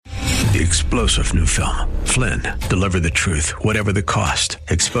The explosive new film, Flynn, deliver the truth, whatever the cost,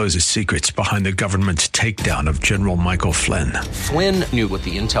 exposes secrets behind the government's takedown of General Michael Flynn. Flynn knew what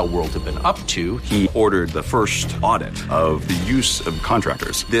the intel world had been up to. He ordered the first audit of the use of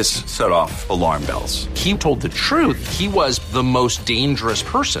contractors. This set off alarm bells. He told the truth. He was the most dangerous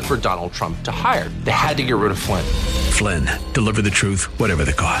person for Donald Trump to hire. They had to get rid of Flynn. Flynn, deliver the truth, whatever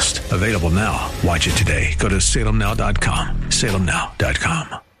the cost. Available now. Watch it today. Go to salemnow.com.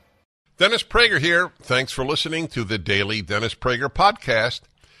 salemnow.com. Dennis Prager here. Thanks for listening to the Daily Dennis Prager Podcast.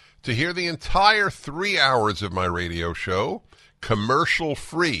 To hear the entire 3 hours of my radio show,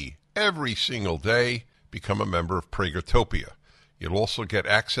 commercial-free, every single day, become a member of Pragertopia. You'll also get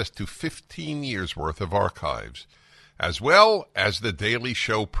access to 15 years' worth of archives, as well as the daily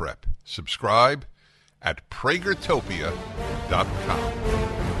show prep. Subscribe at Pragertopia.com.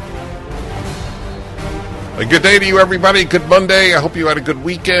 A good day to you, everybody. Good Monday. I hope you had a good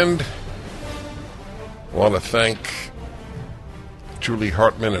weekend. I want to thank Julie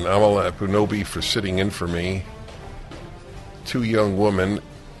Hartman and Amala Apunobi for sitting in for me. Two young women,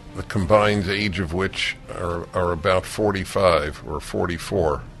 the combined age of which are about 45 or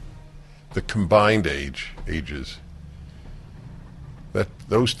 44. The combined ages. That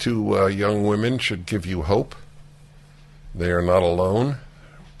those two young women should give you hope. They are not alone.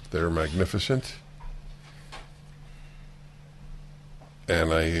 They're magnificent.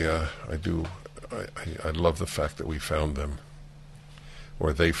 And I love the fact that we found them,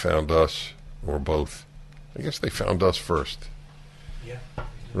 or they found us, or both. I guess they found us first. Yeah.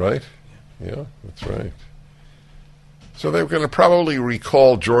 Right? Yeah, that's right. So they're going to probably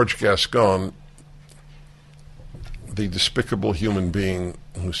recall George Gascon, the despicable human being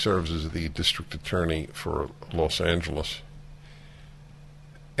who serves as the district attorney for Los Angeles.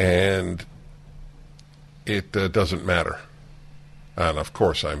 And it doesn't matter. And, of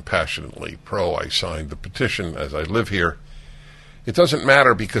course, I'm passionately pro. I signed the petition as I live here. It doesn't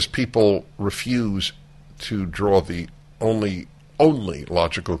matter because people refuse to draw the only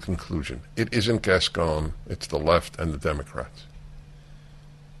logical conclusion. It isn't Gascon. It's the left and the Democrats.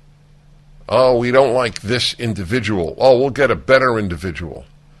 Oh, we don't like this individual. Oh, we'll get a better individual.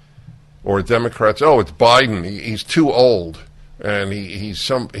 Or Democrats, oh, it's Biden. He's too old, and he's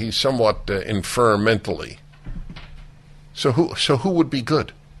somewhat infirm mentally. So who would be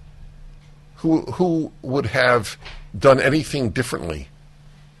good? Who would have done anything differently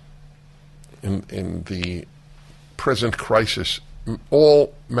in the present crisis,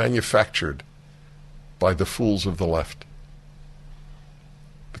 all manufactured by the fools of the left?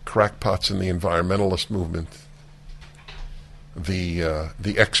 The crackpots in the environmentalist movement,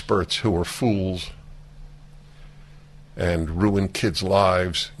 the experts who are fools and ruined kids'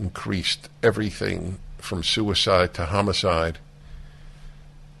 lives, increased everything from suicide to homicide,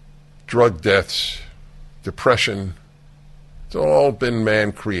 drug deaths, depression. It's all been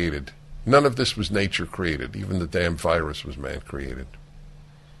man-created. None of this was nature-created. Even the damn virus was man-created.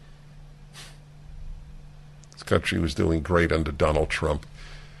 This country was doing great under Donald Trump.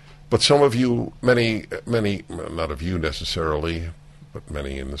 But some of you, many, not of you necessarily, but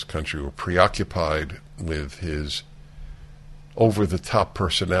many in this country were preoccupied with his over-the-top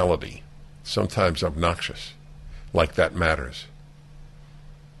personality, sometimes obnoxious, like that matters.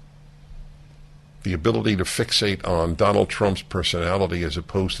 The ability to fixate on Donald Trump's personality as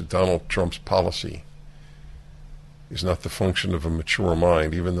opposed to Donald Trump's policy is not the function of a mature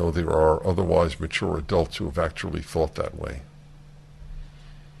mind, even though there are otherwise mature adults who have actually thought that way.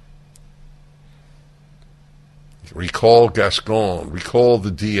 Recall Gascon, recall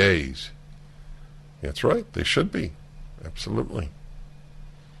the DAs. That's right, they should be. Absolutely.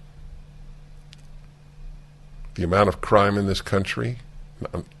 The amount of crime in this country,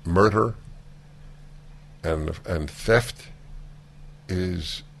 murder and theft,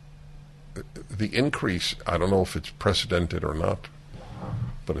 is the increase. I don't know if it's precedented or not,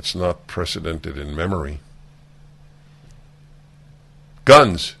 but it's not precedented in memory.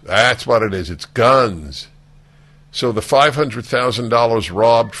 Guns, that's what it is. It's guns. So the $500,000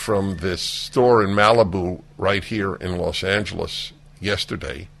 robbed from this store in Malibu right here in Los Angeles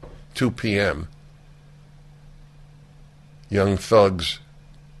yesterday, 2 p.m., young thugs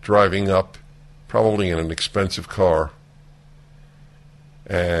driving up, probably in an expensive car,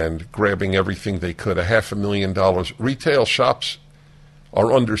 and grabbing everything they could, $500,000. Retail shops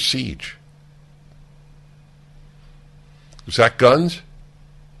are under siege. Was that guns?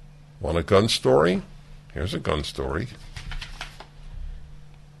 Want a gun story? Here's a gun story.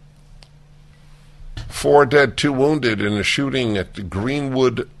 4 dead, 2 wounded in a shooting at the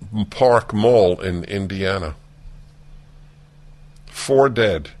Greenwood Park Mall in Indiana. 4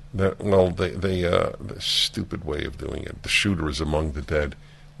 dead. The stupid way of doing it. The shooter is among the dead.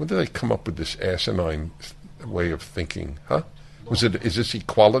 When did they come up with this asinine way of thinking? Huh? Is this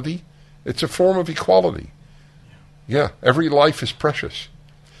equality? It's a form of equality. Yeah, every life is precious.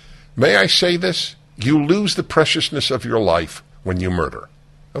 May I say this? You lose the preciousness of your life when you murder.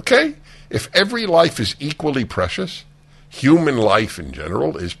 Okay? If every life is equally precious, human life in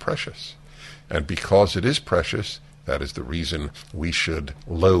general is precious. And because it is precious, that is the reason we should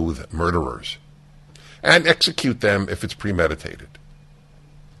loathe murderers and execute them if it's premeditated.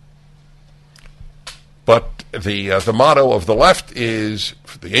 But the motto of the left is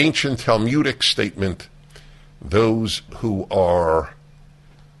the ancient Talmudic statement, those who are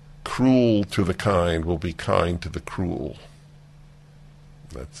cruel to the kind will be kind to the cruel.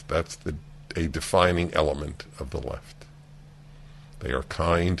 That's a defining element of the left. They are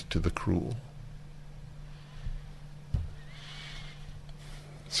kind to the cruel.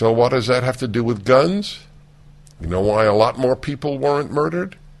 So what does that have to do with guns? You know why a lot more people weren't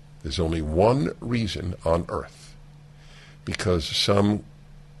murdered? There's only one reason on earth. Because some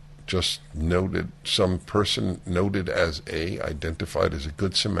person noted as identified as a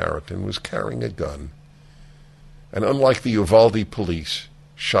good Samaritan was carrying a gun. And unlike the Uvalde police,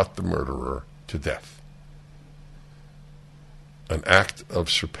 shot the murderer to death. An act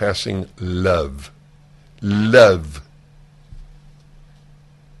of surpassing love. Love.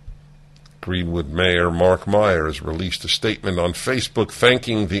 Greenwood Mayor Mark Myers released a statement on Facebook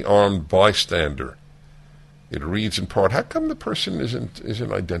thanking the armed bystander. It reads in part, how come the person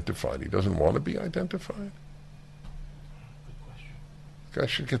isn't identified? He doesn't want to be identified? Guy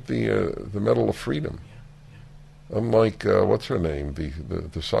should get the Medal of Freedom. Unlike, what's her name,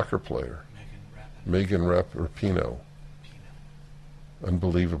 the soccer player? Megan Rapinoe.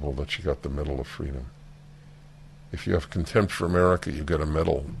 Unbelievable that she got the Medal of Freedom. If you have contempt for America, you get a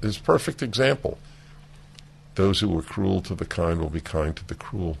medal. It's a perfect example. Those who were cruel to the kind will be kind to the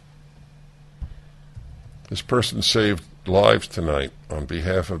cruel. This person saved lives tonight. On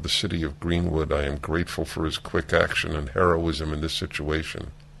behalf of the city of Greenwood, I am grateful for his quick action and heroism in this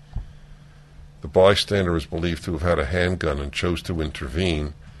situation. The bystander is believed to have had a handgun and chose to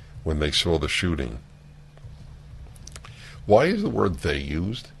intervene when they saw the shooting. Why is the word they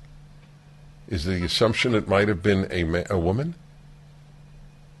used? Is the assumption it might have been a woman?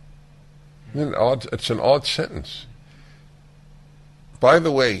 It's an odd sentence. By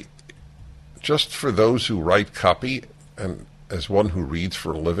the way, just for those who write copy, and as one who reads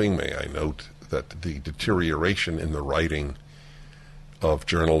for a living, may I note that the deterioration in the writing of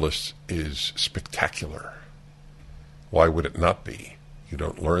journalists is spectacular. Why would it not be? You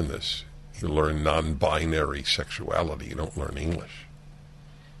don't learn this. You learn non-binary sexuality. You don't learn English.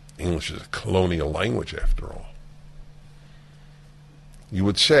 English is a colonial language, after all. You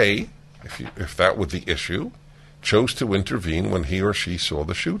would say, if that were the issue, chose to intervene when he or she saw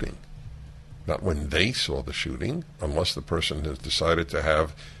the shooting. Not when they saw the shooting, unless the person has decided to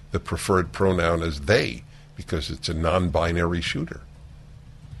have the preferred pronoun as they, because it's a non-binary shooter.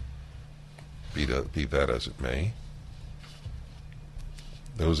 Be that as it may.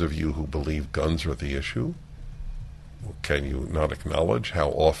 Those of you who believe guns are the issue, can you not acknowledge how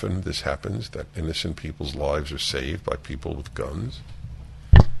often this happens, that innocent people's lives are saved by people with guns?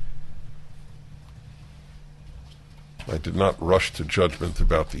 I did not rush to judgment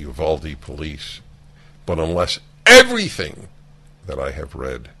about the Uvalde police, but unless everything that I have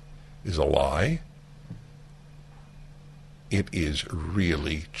read is a lie, it is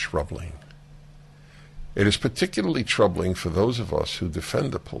really troubling. It is particularly troubling for those of us who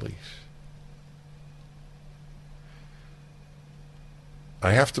defend the police.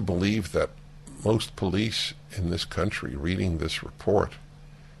 I have to believe that most police in this country, reading this report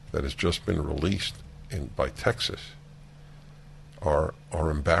that has just been released by Texas, are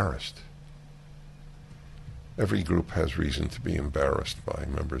embarrassed. Every group has reason to be embarrassed by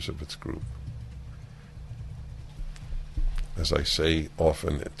members of its group. As I say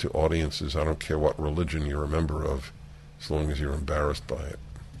often to audiences, I don't care what religion you're a member of, as long as you're embarrassed by it.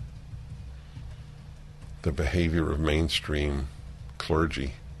 The behavior of mainstream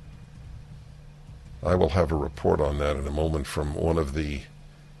clergy. I will have a report on that in a moment from one of the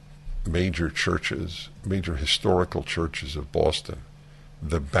major churches, major historical churches of Boston,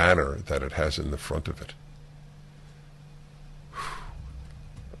 the banner that it has in the front of it.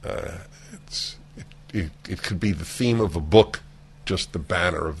 It could be the theme of a book, just the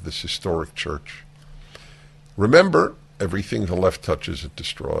banner of this historic church. Remember, everything the left touches, it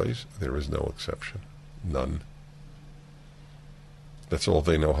destroys. There is no exception. None. That's all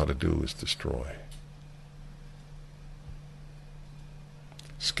they know how to do, is destroy.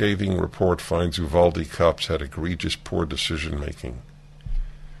 Scathing report finds Uvalde cops had egregious poor decision-making.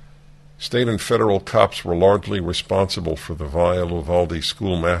 State and federal cops were largely responsible for the vile Uvalde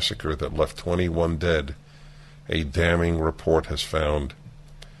school massacre that left 21 dead, a damning report has found.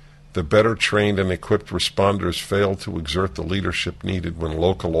 The better trained and equipped responders failed to exert the leadership needed when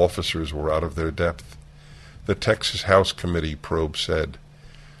local officers were out of their depth, the Texas House Committee probe said.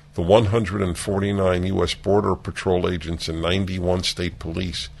 The 149 U.S. Border Patrol agents and 91 state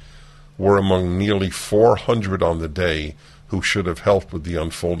police were among nearly 400 on the day who should have helped with the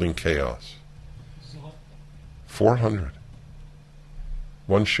unfolding chaos. 400.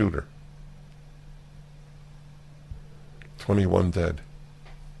 One shooter. 21 dead.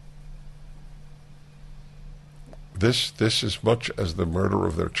 This, as much as the murder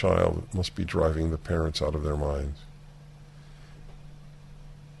of their child, must be driving the parents out of their minds.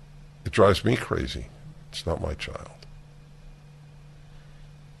 It drives me crazy. It's not my child.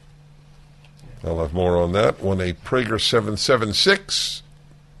 I'll have more on that. 1-8-PRAGER-776.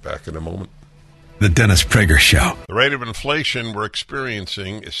 Back in a moment. The Dennis Prager Show. The rate of inflation we're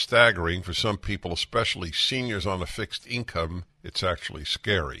experiencing is staggering for some people, especially seniors on a fixed income. It's actually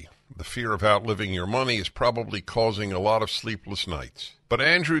scary. The fear of outliving your money is probably causing a lot of sleepless nights. But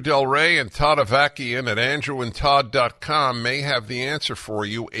Andrew Del Rey and Todd Avakian at andrewandtodd.com may have the answer for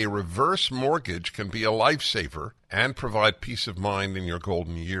you. A reverse mortgage can be a lifesaver and provide peace of mind in your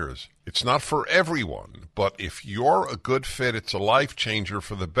golden years. It's not for everyone, but if you're a good fit, it's a life changer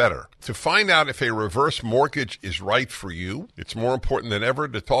for the better. To find out if a reverse mortgage is right for you, it's more important than ever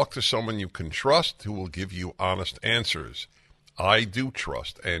to talk to someone you can trust who will give you honest answers. I do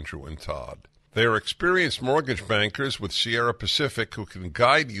trust Andrew and Todd. They are experienced mortgage bankers with Sierra Pacific who can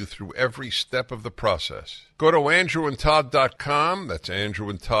guide you through every step of the process. Go to andrewandtodd.com. That's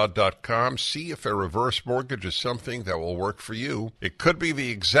andrewandtodd.com. See if a reverse mortgage is something that will work for you. It could be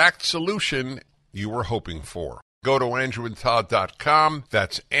the exact solution you were hoping for. Go to andrewandtodd.com.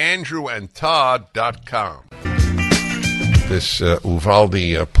 That's andrewandtodd.com. This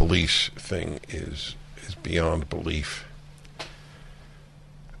Uvalde police thing is beyond belief.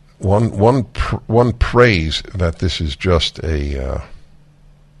 One prays that this is just an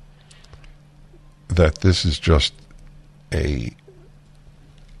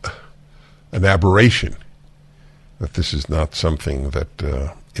aberration, that this is not something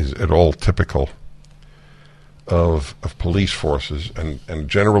that is at all typical of police forces, and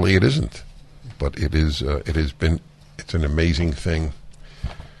generally it isn't, but it is. It's an amazing thing.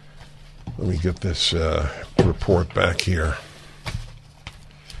 Let me get this report back here.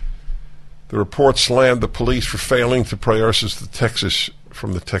 The report slammed the police for failing to prioritize the Texas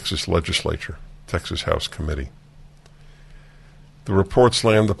legislature, Texas House Committee. The report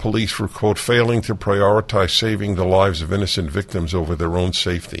slammed the police for, quote, failing to prioritize saving the lives of innocent victims over their own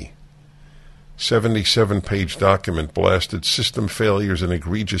safety. 77-page document blasted system failures and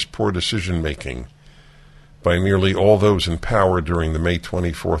egregious poor decision-making by nearly all those in power during the May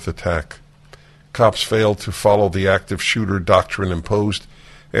 24th attack. Cops failed to follow the active shooter doctrine imposed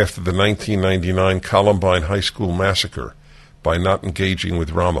after the 1999 Columbine High School massacre by not engaging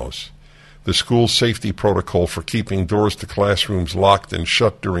with Ramos. The school's safety protocol for keeping doors to classrooms locked and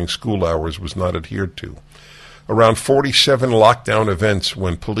shut during school hours was not adhered to. Around 47 lockdown events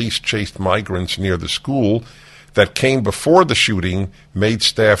when police chased migrants near the school that came before the shooting made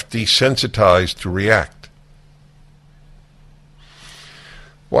staff desensitized to react.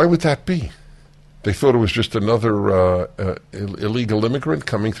 Why would that be? They thought it was just another illegal immigrant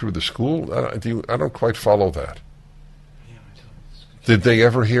coming through the school? I don't quite follow that. Did they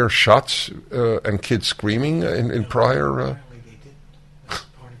ever hear shots and kids screaming in prior? Apparently they did. That's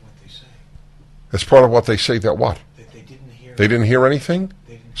part of what they say. That's part of what they say, that what? That they didn't hear. They didn't hear anything?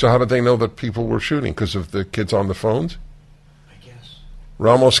 They didn't So how did they know that people were shooting? Because of the kids on the phones? I guess.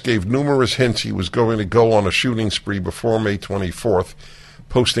 Ramos gave numerous hints he was going to go on a shooting spree before May 24th,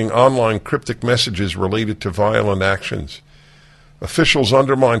 posting online cryptic messages related to violent actions. Officials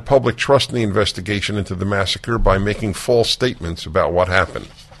undermined public trust in the investigation into the massacre by making false statements about what happened.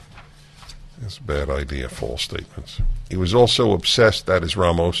 That's a bad idea, false statements. He was also obsessed, that is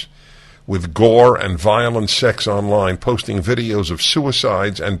Ramos, with gore and violent sex online, posting videos of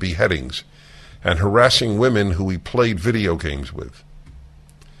suicides and beheadings, and harassing women who he played video games with.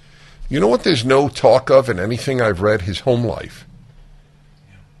 You know what there's no talk of in anything I've read? His home life.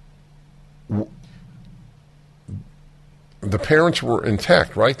 The parents were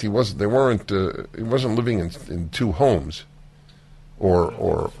intact, right? He wasn't living in two homes,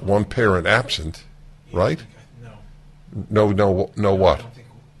 or one parent absent, right? No. What? I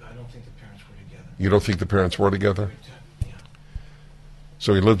don't think the parents were together. You don't think the parents were together? Yeah.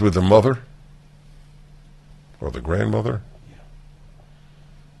 So he lived with the mother? Or the grandmother? Yeah.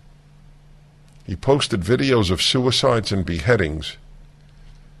 He posted videos of suicides and beheadings.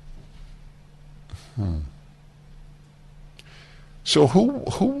 So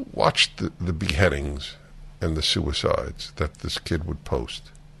who watched the beheadings and the suicides that this kid would post?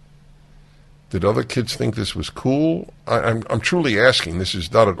 Did other kids think this was cool? I'm truly asking. This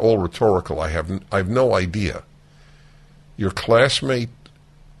is not at all rhetorical. I have no idea. Your classmate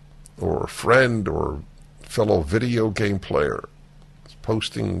or friend or fellow video game player is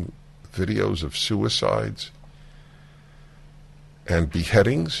posting videos of suicides and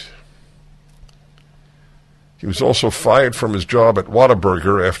beheadings. He was also fired from his job at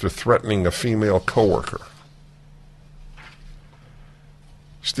Whataburger after threatening a female coworker.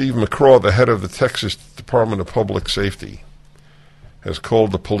 Steve McCraw, the head of the Texas Department of Public Safety, has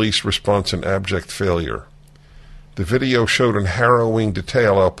called the police response an abject failure. The video showed in harrowing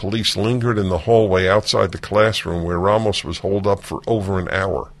detail how police lingered in the hallway outside the classroom where Ramos was holed up for over an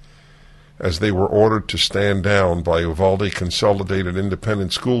hour, as they were ordered to stand down by Uvalde Consolidated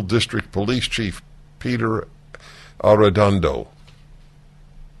Independent School District Police Chief Peter Arredondo.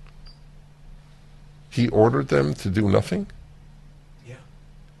 He ordered them to do nothing? Yeah.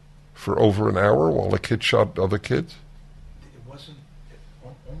 For over an hour while a kid shot other kids? It wasn't.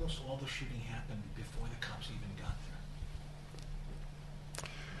 Almost all the shooting happened before the cops even got there.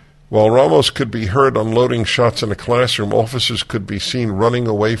 While Ramos could be heard unloading shots in a classroom, officers could be seen running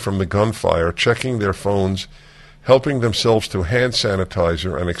away from the gunfire, checking their phones, helping themselves to hand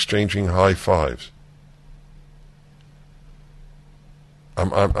sanitizer, and exchanging high fives.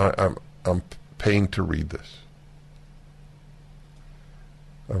 I'm pained to read this.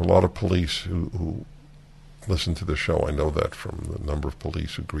 I have a lot of police who listen to the show. I know that from the number of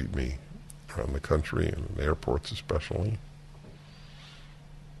police who greet me around the country and in airports especially.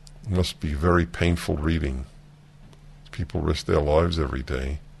 It must be very painful reading. People risk their lives every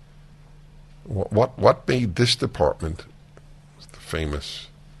day. What made this department, the famous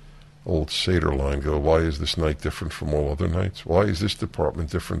old Seder line, go, why is this night different from all other nights? Why is this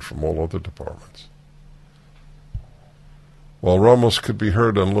department different from all other departments? While Ramos could be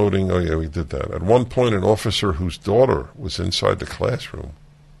heard unloading, oh yeah, we did that. At one point, an officer whose daughter was inside the classroom,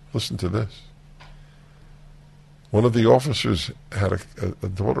 listen to this. One of the officers had a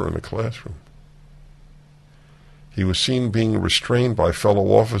daughter in the classroom. He was seen being restrained by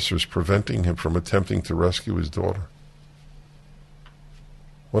fellow officers, preventing him from attempting to rescue his daughter.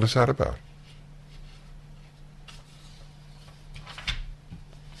 What is that about?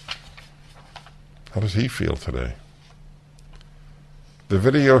 How does he feel today? The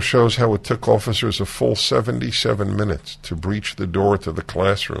video shows how it took officers a full 77 minutes to breach the door to the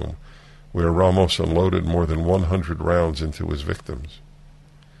classroom where Ramos unloaded more than 100 rounds into his victims.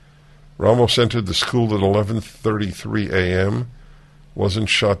 Ramos entered the school at 11:33 a.m., wasn't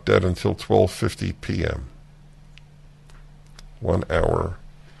shot dead until 12:50 p.m. 1 hour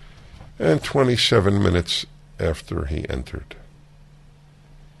and 27 minutes after he entered.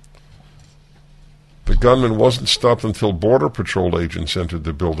 The gunman wasn't stopped until Border Patrol agents entered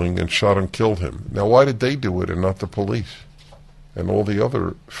the building and shot and killed him. Now, why did they do it and not the police and all the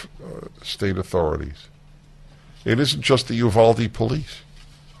other state authorities? It isn't just the Uvalde police.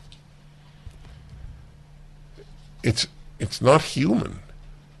 It's not human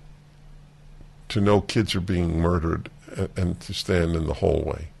to know kids are being murdered and to stand in the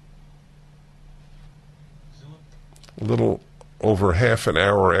hallway. A little over half an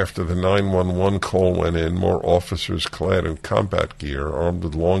hour after the 911 call went in, more officers clad in combat gear, armed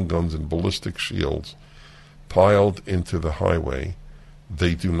with long guns and ballistic shields, piled into the highway.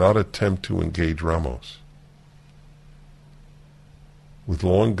 They do not attempt to engage Ramos. With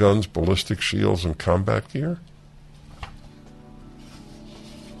long guns, ballistic shields, and combat gear?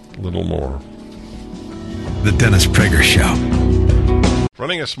 A little more. The Dennis Prager Show.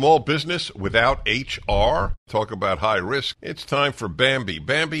 Running a small business without HR? Talk about high risk. It's time for Bambee.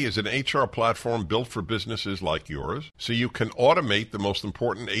 Bambee is an HR platform built for businesses like yours, so you can automate the most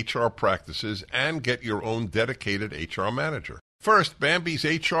important HR practices and get your own dedicated HR manager. First, Bambee's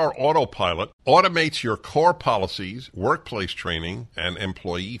HR Autopilot automates your core policies, workplace training, and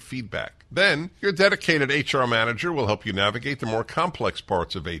employee feedback. Then, your dedicated HR manager will help you navigate the more complex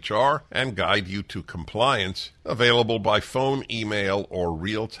parts of HR and guide you to compliance, available by phone, email, or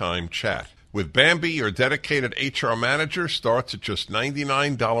real-time chat. With Bambee, your dedicated HR manager starts at just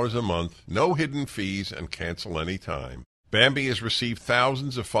 $99 a month, no hidden fees, and cancel anytime. Bambi has received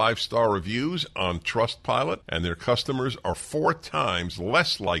thousands of 5-star reviews on Trustpilot, and their customers are 4 times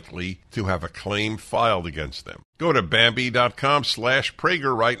less likely to have a claim filed against them. Go to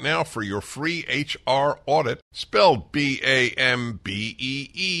Bambi.com/Prager right now for your free HR audit, spelled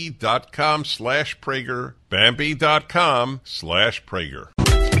BAMBEE.com/Prager. Bambi.com/Prager.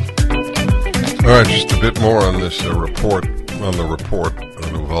 All right, just a bit more on this report on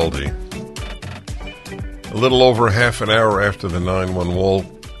Uvalde. A little over half an hour after the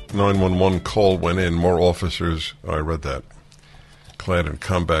 911 call went in, more officers, I read that, clad in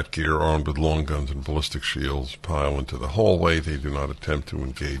combat gear, armed with long guns and ballistic shields, pile into the hallway. They do not attempt to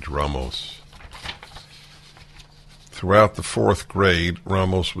engage Ramos. Throughout the 4th grade,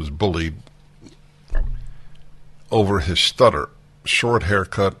 Ramos was bullied over his stutter, short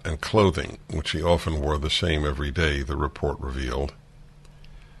haircut, and clothing, which he often wore the same every day, the report revealed,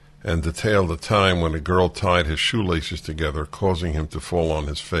 and detailed a time when a girl tied his shoelaces together, causing him to fall on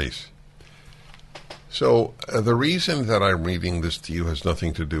his face. So the reason that I'm reading this to you has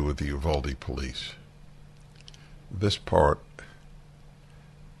nothing to do with the Uvalde police. This part,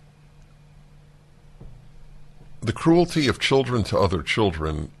 the cruelty of children to other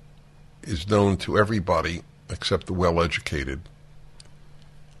children is known to everybody except the well-educated,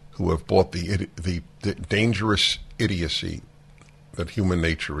 who have bought the dangerous idiocy that human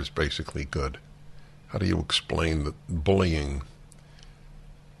nature is basically good. How do you explain the bullying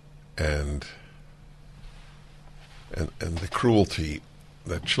and the cruelty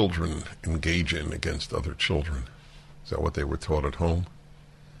that children engage in against other children? Is that what they were taught at home?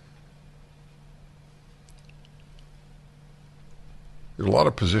 There are a lot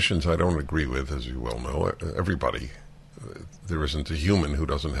of positions I don't agree with, as you well know. Everybody, there isn't a human who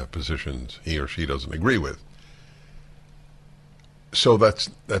doesn't have positions he or she doesn't agree with. So that's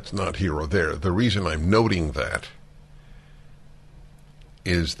not here or there. The reason I'm noting that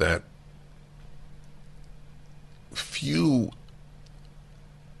is that few,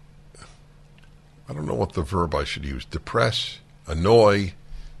 I don't know what the verb I should use, depress, annoy,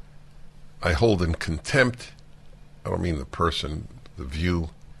 I hold in contempt, I don't mean the person, the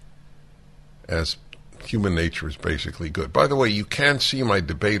view, as human nature is basically good. By the way, you can see my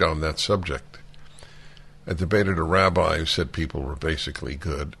debate on that subject. I debated a rabbi who said people were basically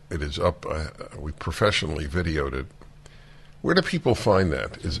good. It is up. We professionally videoed it. Where do people find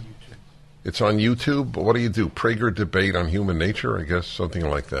that? It's on YouTube? But what do you do? Prager debate on human nature? I guess something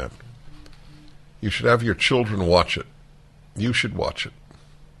like that. You should have your children watch it. You should watch it.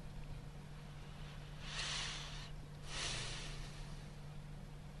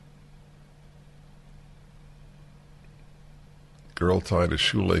 Girl tied his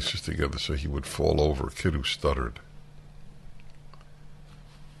shoelaces together so he would fall over. A kid who stuttered.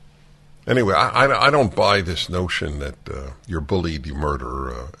 Anyway, I don't buy this notion that you're bullied, you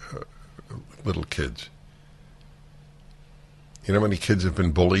murder little kids. You know how many kids have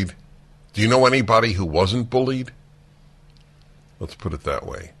been bullied? Do you know anybody who wasn't bullied? Let's put it that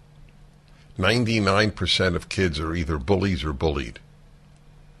way. 99% of kids are either bullies or bullied.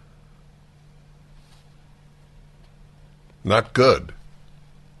 Not good,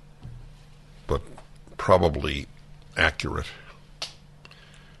 but probably accurate.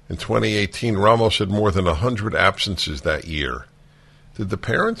 In 2018, Ramos had more than 100 absences that year. Did the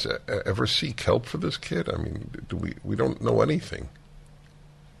parents ever seek help for this kid? I mean, we don't know anything.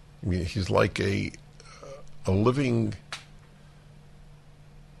 I mean, he's like a living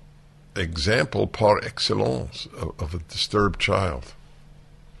example par excellence of a disturbed child.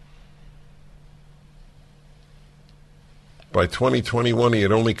 By 2021, he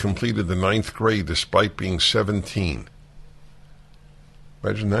had only completed the 9th grade despite being 17.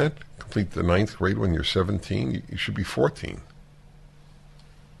 Imagine that. Complete the 9th grade when you're 17. You should be 14.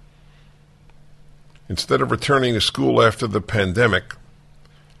 Instead of returning to school after the pandemic,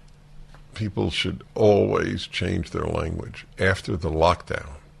 people should always change their language. After the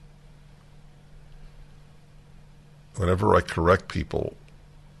lockdown. Whenever I correct people,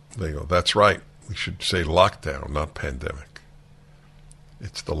 they go, that's right. We should say lockdown, not pandemic.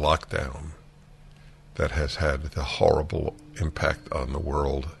 It's the lockdown that has had the horrible impact on the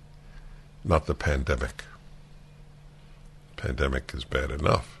world, not the pandemic. Pandemic is bad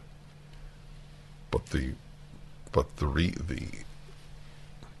enough, but the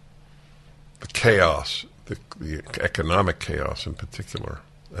chaos, the economic chaos in particular,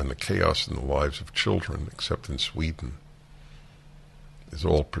 and the chaos in the lives of children, except in Sweden, is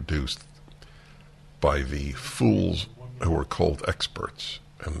all produced by the fools who are called experts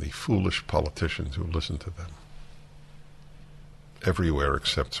and the foolish politicians who listen to them. Everywhere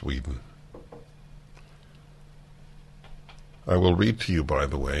except Sweden. I will read to you, by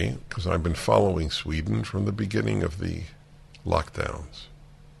the way, because I've been following Sweden from the beginning of the lockdowns.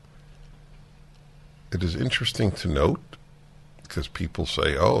 It is interesting to note, because people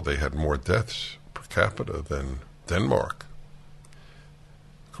say, oh, they had more deaths per capita than Denmark.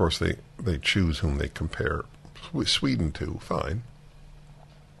 Of course, they choose whom they compare with Sweden to, fine.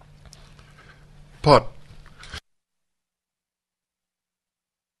 But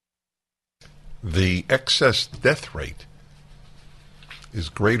the excess death rate is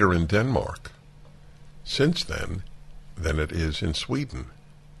greater in Denmark since then than it is in Sweden.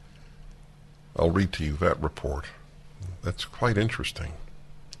 I'll read to you that report. That's quite interesting.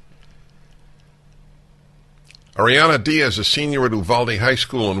 Ariana Diaz, a senior at Uvalde High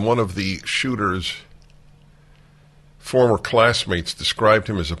School, and one of the shooter's former classmates described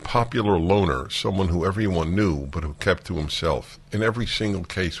him as a popular loner, someone who everyone knew but who kept to himself. In every single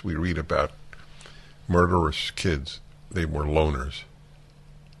case we read about murderous kids, they were loners.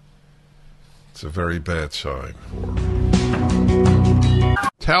 It's a very bad sign.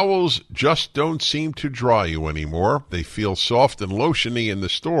 Towels just don't seem to dry you anymore. They feel soft and lotiony in the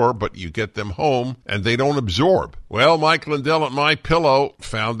store, but you get them home and they don't absorb. Well, Mike Lindell at MyPillow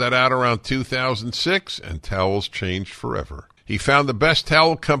found that out around 2006, and towels changed forever. He found the best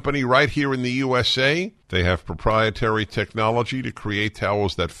towel company right here in the USA. They have proprietary technology to create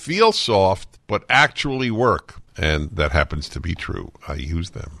towels that feel soft but actually work, and that happens to be true. I use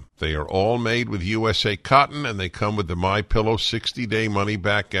them. They are all made with USA cotton, and they come with the MyPillow 60-day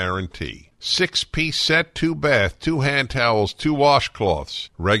money-back guarantee. 6-piece set, 2 bath, 2 hand towels, 2 washcloths.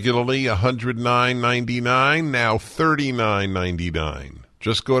 Regularly $109.99, now $39.99.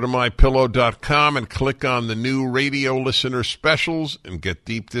 Just go to MyPillow.com and click on the new radio listener specials and get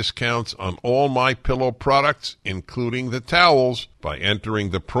deep discounts on all MyPillow products, including the towels, by entering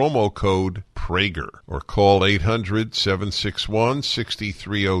the promo code Prager, or call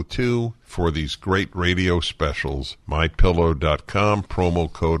 800-761-6302 for these great radio specials. MyPillow.com,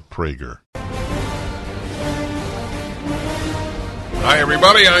 promo code Prager. Hi,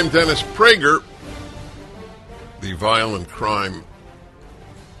 everybody. I'm Dennis Prager. The violent crime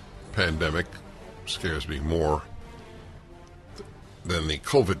pandemic scares me more than the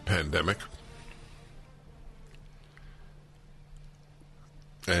COVID pandemic,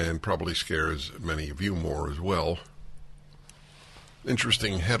 and probably scares many of you more as well.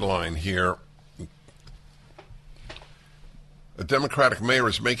 Interesting headline here. A Democratic mayor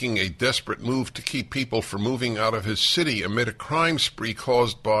is making a desperate move to keep people from moving out of his city amid a crime spree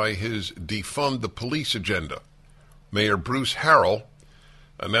caused by his defund the police agenda. Mayor Bruce Harrell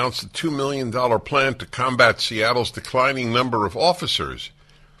announced a $2 million plan to combat Seattle's declining number of officers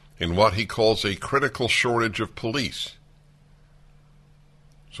in what he calls a critical shortage of police.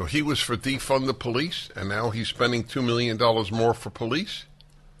 So he was for defund the police, and now he's spending $2 million more for police?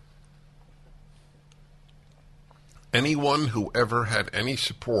 Anyone who ever had any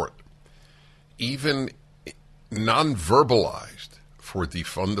support, even non-verbalized, for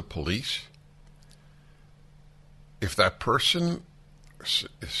defund the police, if that person is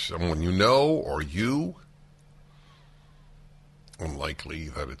someone you know or you, unlikely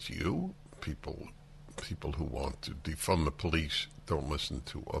that it's you, people who want to defund the police don't listen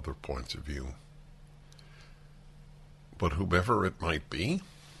to other points of view. But whomever it might be,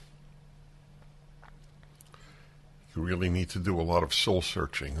 you really need to do a lot of soul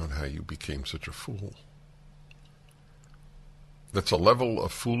searching on how you became such a fool. That's a level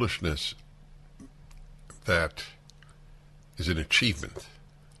of foolishness that is an achievement.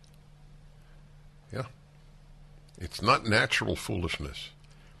 Yeah. It's not natural foolishness.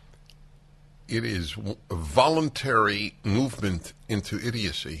 It is a voluntary movement into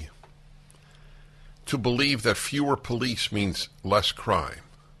idiocy to believe that fewer police means less crime.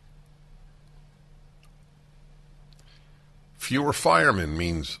 Fewer firemen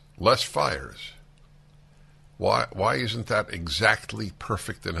means less fires. Why isn't that exactly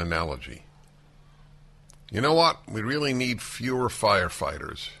perfect an analogy? You know what? We really need fewer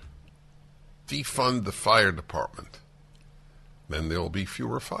firefighters. Defund the fire department. Then there will be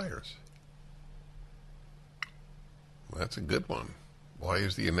fewer fires. That's a good one. Why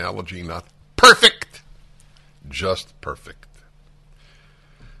is the analogy not perfect? Just perfect.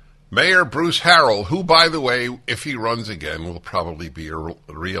 Mayor Bruce Harrell, who, by the way, if he runs again, will probably be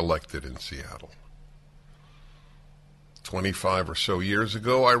re-elected in Seattle. 25 or so years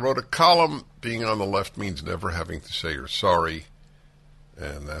ago, I wrote a column, being on the left means never having to say you're sorry,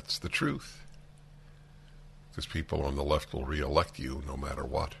 and that's the truth. Because people on the left will re-elect you no matter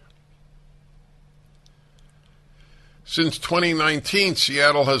what. Since 2019,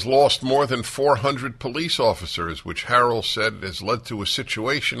 Seattle has lost more than 400 police officers, which Harrell said has led to a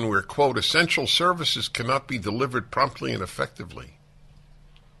situation where, quote, essential services cannot be delivered promptly and effectively.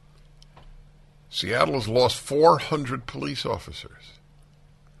 Seattle has lost 400 police officers.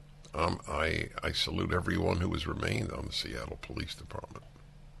 I salute everyone who has remained on the Seattle Police Department.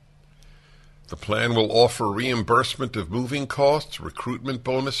 The plan will offer reimbursement of moving costs, recruitment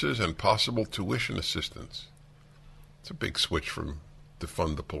bonuses, and possible tuition assistance. It's a big switch from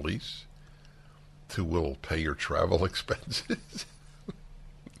defund the police to will pay your travel expenses.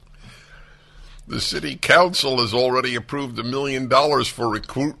 The city council has already approved $1 million for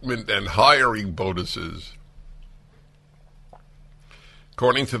recruitment and hiring bonuses.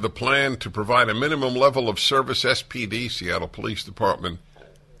 According to the plan to provide a minimum level of service, SPD, Seattle Police Department,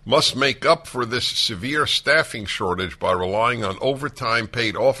 must make up for this severe staffing shortage by relying on overtime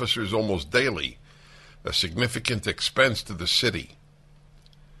paid officers almost daily, a significant expense to the city.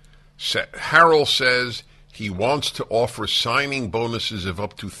 Harrell says he wants to offer signing bonuses of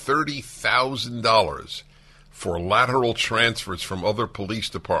up to $30,000 for lateral transfers from other police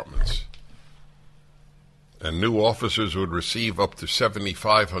departments. And new officers would receive up to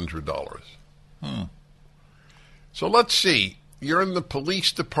 $7,500. So let's see. You're in the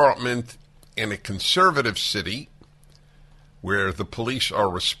police department in a conservative city where the police are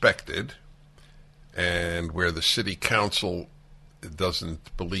respected and where the city council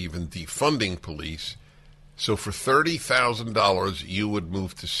doesn't believe in defunding police. So for $30,000, you would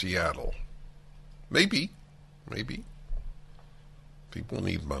move to Seattle. Maybe. People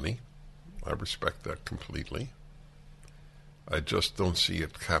need money. I respect that completely. I just don't see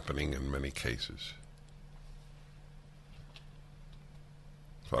it happening in many cases.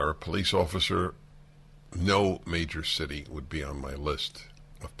 If I were a police officer, no major city would be on my list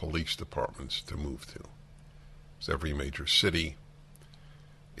of police departments to move to. Because every major city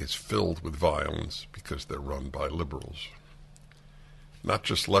is filled with violence because they're run by liberals. Not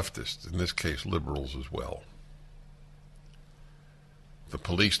just leftists, in this case liberals as well. The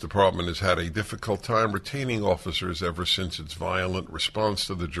police department has had a difficult time retaining officers ever since its violent response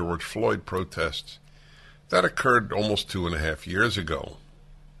to the George Floyd protests that occurred almost 2.5 years ago,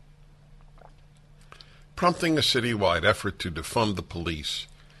 prompting a citywide effort to defund the police,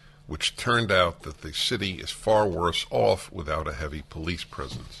 which turned out that the city is far worse off without a heavy police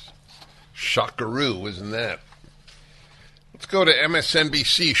presence. Shockaroo, isn't that? Let's go to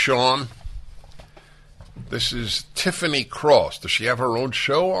MSNBC, Sean. This is Tiffany Cross. Does she have her own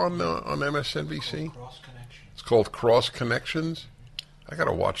show on MSNBC? Cross Connections. It's called Cross Connections. I got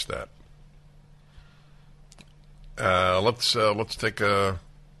to watch that. Let's take a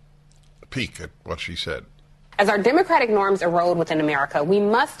peek at what she said. As our democratic norms erode within America, we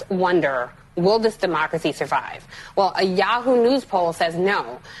must wonder, will this democracy survive? Well, a Yahoo News poll says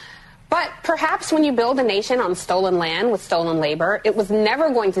no. But perhaps when you build a nation on stolen land with stolen labor, it was never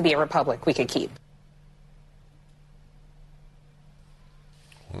going to be a republic we could keep.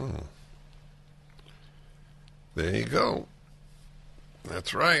 There you go.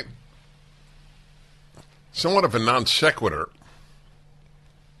 That's right. Somewhat of a non sequitur.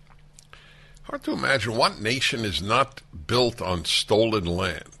 Hard to imagine what nation is not built on stolen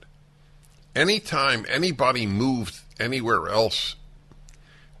land. Anytime anybody moved anywhere else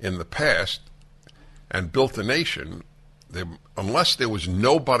in the past and built a nation, unless there was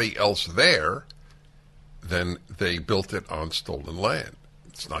nobody else there, then they built it on stolen land.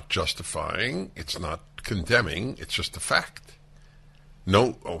 It's not justifying, it's not condemning, it's just a fact.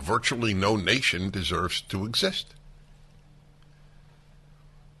 Virtually no nation deserves to exist.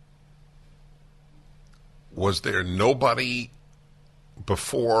 Was there nobody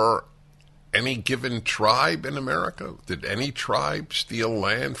before any given tribe in America? Did any tribe steal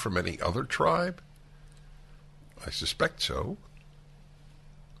land from any other tribe? I suspect so.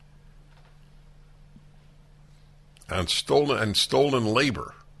 And stolen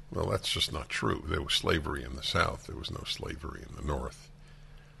labor. Well, that's just not true. There was slavery in the South. There was no slavery in the North.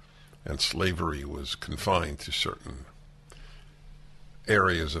 And slavery was confined to certain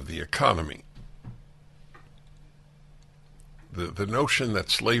areas of the economy. The notion that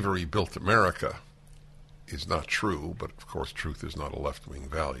slavery built America is not true, but of course truth is not a left-wing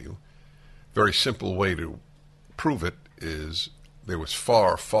value. Very simple way to prove it is there was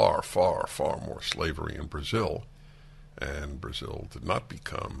far, far, far, far more slavery in Brazil, and Brazil did not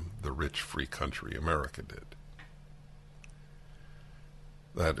become the rich, free country America did.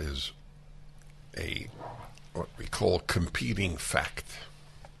 That is what we call competing fact.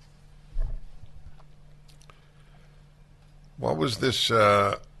 What was this?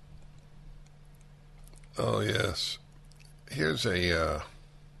 Oh, yes. Here's a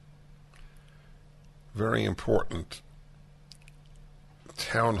very important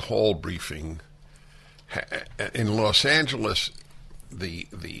town hall briefing. In Los Angeles, the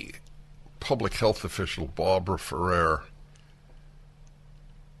public health official, Barbara Ferrer,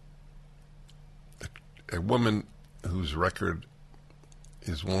 a woman whose record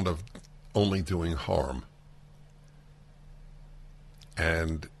is one of only doing harm,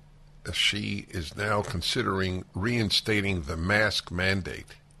 and she is now considering reinstating the mask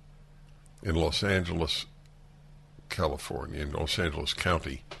mandate in Los Angeles, California, in Los Angeles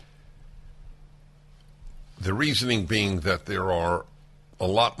County. The reasoning being that there are a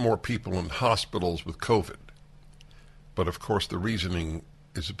lot more people in hospitals with COVID. But of course the reasoning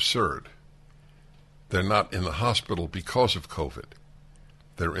is absurd. They're not in the hospital because of COVID.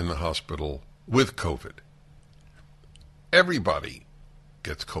 They're in the hospital with COVID. Everybody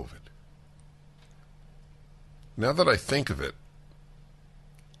gets COVID. Now that I think of it,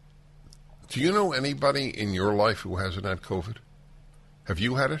 do you know anybody in your life who hasn't had COVID? Have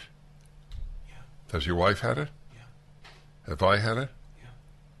you had it? Yeah. Has your wife had it? Yeah. Have I had it? Yeah.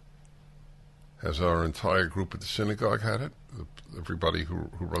 Has our entire group at the synagogue had it? Everybody who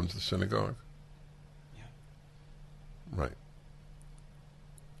runs the synagogue? Yeah. Right.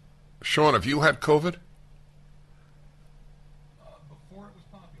 Sean, have you had COVID? Before it was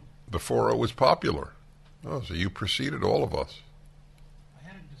popular. Before it was popular. Oh, so you preceded all of us. I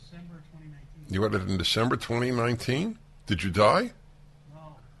had it in December 2019. You had it in December 2019? Did you die? No,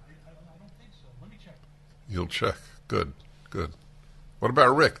 I don't think so. Let me check. You'll check. Good, good. What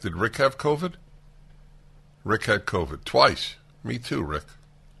about Rick? Did Rick have COVID? Rick had COVID. Twice. Me too, Rick.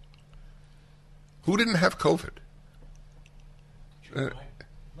 Who didn't have COVID?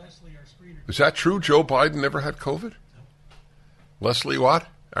 Leslie, our screener. Is that true? Joe Biden never had COVID? No. Leslie what?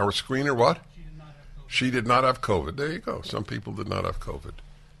 Our screener what? She did not have COVID. She did not have COVID. There you go. Some people did not have COVID.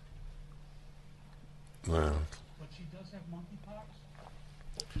 Well, But she does have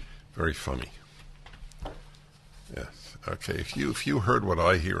monkeypox? very funny. Yes. Okay. If you heard what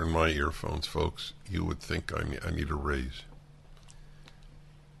I hear in my earphones, folks, you would think I need a raise.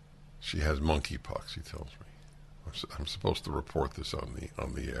 She has monkeypox, he tells me. I'm supposed to report this on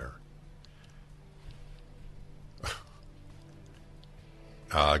the air.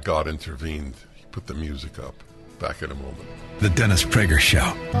 God intervened. He put the music up. Back in a moment. The Dennis Prager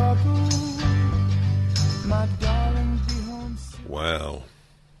Show. Wow.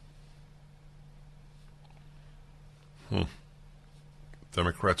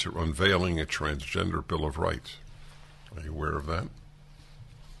 Democrats are unveiling a transgender Bill of Rights. Are you aware of that?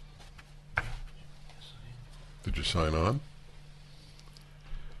 Did you sign on?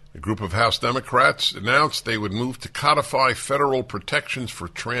 A group of House Democrats announced they would move to codify federal protections for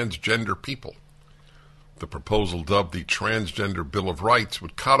transgender people. The proposal, dubbed the Transgender Bill of Rights,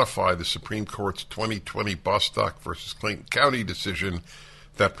 would codify the Supreme Court's 2020 Bostock versus Clayton County decision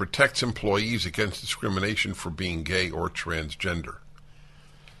that protects employees against discrimination for being gay or transgender.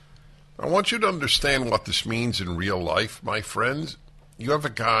 I want you to understand what this means in real life, my friends. You have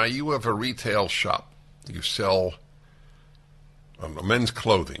a retail shop. You sell men's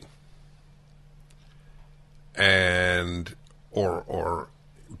clothing, and or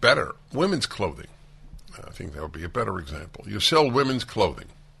better, women's clothing. I think that would be a better example. You sell women's clothing.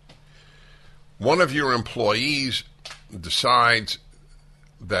 One of your employees decides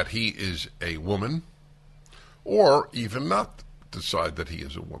that he is a woman, or even not decide that he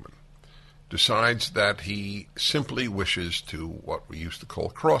is a woman, decides that he simply wishes to what we used to call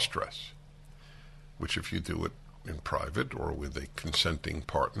cross-dress, which if you do it in private or with a consenting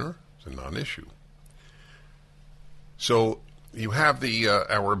partner, is a non-issue. So you have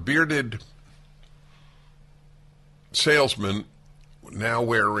our bearded salesman now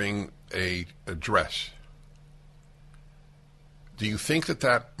wearing a dress. Do you think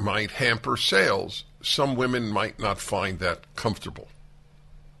that might hamper sales? Some women might not find that comfortable.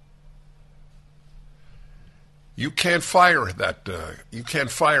 You can't fire that. You can't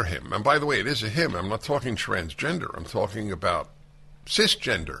fire him. And by the way, it is a him. I'm not talking transgender. I'm talking about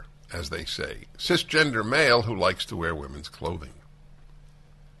cisgender, as they say. Cisgender male who likes to wear women's clothing.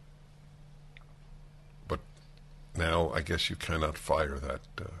 But now I guess you cannot fire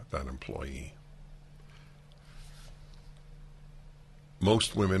that employee.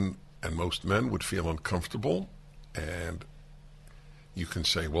 Most women and most men would feel uncomfortable, and you can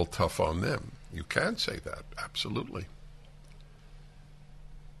say, well, tough on them. You can say that, absolutely.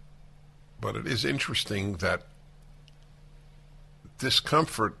 But it is interesting that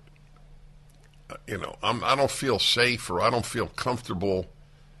discomfort, I don't feel safe or I don't feel comfortable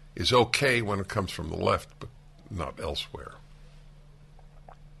is okay when it comes from the left, but not elsewhere.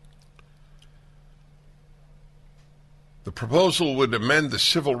 The proposal would amend the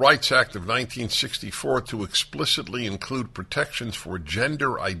Civil Rights Act of 1964 to explicitly include protections for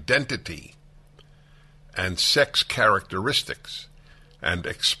gender identity and sex characteristics, and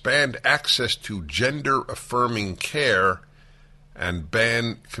expand access to gender-affirming care and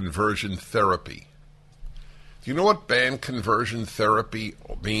ban conversion therapy. Do you know what ban conversion therapy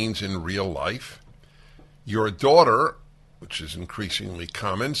means in real life? Your daughter, which is increasingly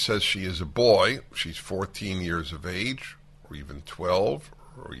common, says she is a boy. She's 14 years of age, or even 12,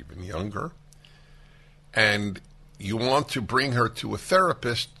 or even younger. And you want to bring her to a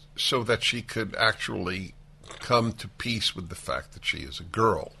therapist so that she could actually come to peace with the fact that she is a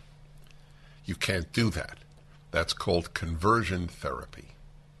girl. You can't do that. That's called conversion therapy.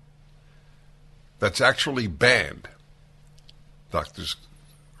 That's actually banned. Doctors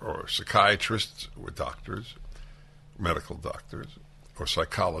or psychiatrists who are doctors, medical doctors, or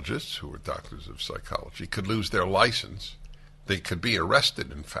psychologists who are doctors of psychology could lose their license. They could be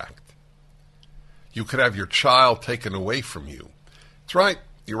arrested, in fact. You could have your child taken away from you. That's right.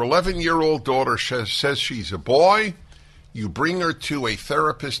 Your 11-year-old daughter says she's a boy. You bring her to a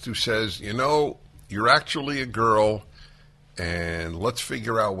therapist who says, you know, you're actually a girl, and let's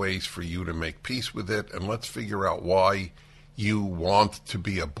figure out ways for you to make peace with it, and let's figure out why you want to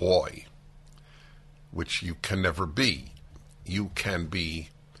be a boy, which you can never be. You can be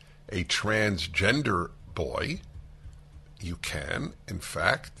a transgender boy. You can, in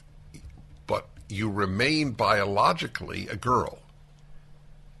fact, but you remain biologically a girl.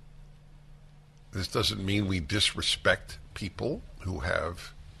 This doesn't mean we disrespect people who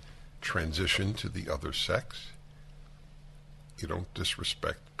have transitioned to the other sex. You don't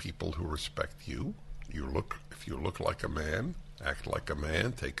disrespect people who respect you. If you look like a man, act like a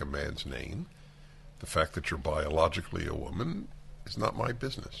man, take a man's name. The fact that you're biologically a woman is not my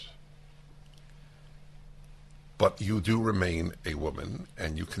business. But you do remain a woman,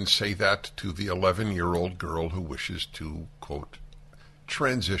 and you can say that to the 11-year-old girl who wishes to, quote,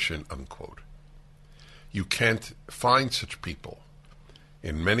 transition, unquote. You can't find such people.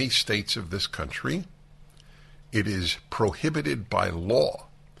 In many states of this country, it is prohibited by law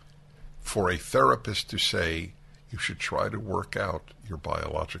for a therapist to say you should try to work out your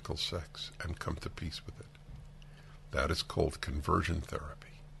biological sex and come to peace with it. That is called conversion therapy.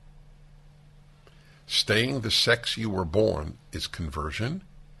 Staying the sex you were born is conversion.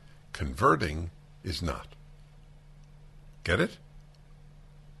 Converting is not. Get it?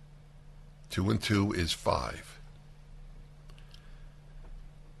 2 and 2 is 5.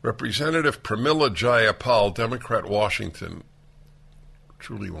 Representative Pramila Jayapal, Democrat, Washington,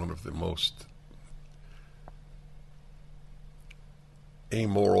 truly one of the most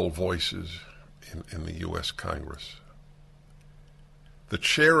amoral voices in the U.S. Congress. The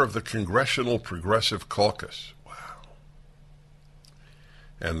chair of the Congressional Progressive Caucus, wow,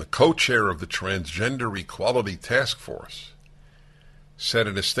 and the co-chair of the Transgender Equality Task Force, said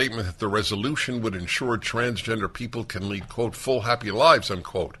in a statement that the resolution would ensure transgender people can lead, quote, full, happy lives,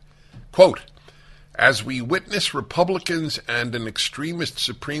 unquote. Quote, as we witness Republicans and an extremist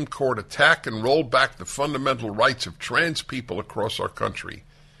Supreme Court attack and roll back the fundamental rights of trans people across our country,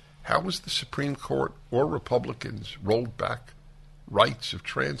 how has the Supreme Court or Republicans rolled back rights of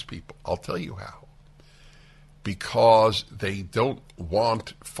trans people? I'll tell you how. Because they don't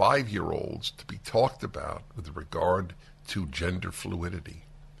want 5-year-olds to be talked about with regard to gender fluidity.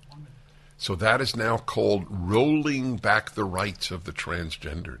 So that is now called rolling back the rights of the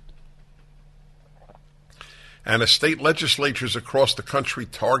transgendered. And as state legislatures across the country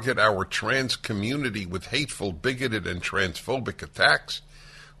target our trans community with hateful, bigoted, and transphobic attacks,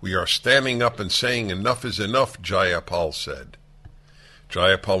 we are standing up and saying enough is enough, Jayapal said.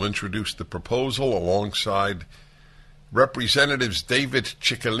 Jayapal introduced the proposal alongside Representatives David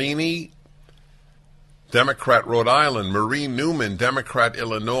Ciccolini, Democrat, Rhode Island, Marie Newman, Democrat,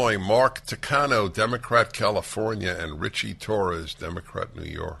 Illinois, Mark Takano, Democrat, California, and Richie Torres, Democrat, New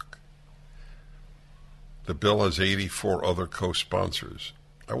York. The bill has 84 other co-sponsors.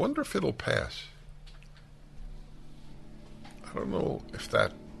 I wonder if it'll pass. I don't know if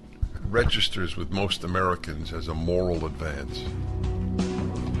that registers with most Americans as a moral advance.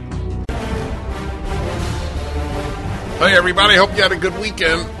 Hey, everybody. Hope you had a good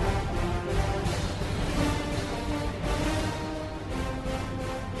weekend.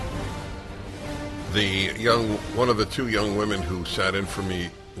 One of the two young women who sat in for me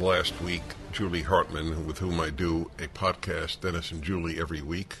last week, Julie Hartman, with whom I do a podcast, Dennis and Julie, every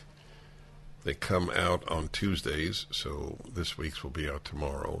week. They come out on Tuesdays, so this week's will be out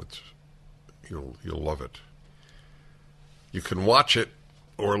tomorrow. You'll love it. You can watch it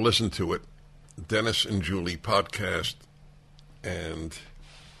or listen to it. Dennis and Julie podcast, and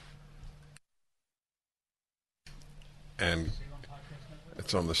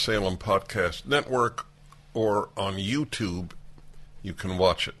it's on the Salem Podcast Network, or on YouTube. You can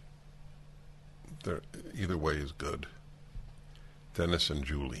watch it. Either way is good. Dennis and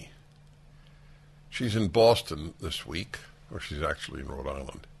Julie. She's in Boston this week, or she's actually in Rhode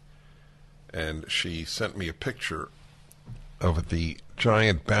Island. And she sent me a picture of the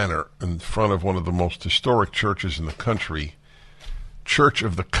giant banner in front of one of the most historic churches in the country, Church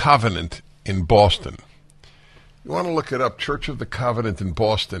of the Covenant in Boston. You want to look it up, Church of the Covenant in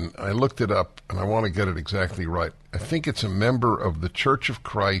Boston. I looked it up, and I want to get it exactly right. I think it's a member of the Church of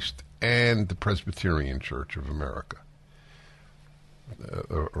Christ and the Presbyterian Church of America,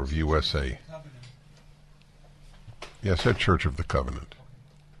 or of USA. Yes, that Church of the Covenant.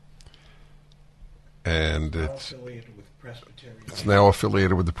 And it's now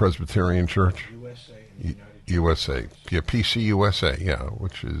affiliated with the Presbyterian Church. USA. Yeah, PCUSA, yeah,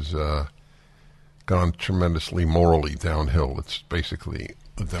 which is gone tremendously morally downhill. It's basically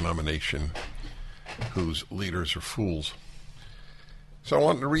a denomination whose leaders are fools. So I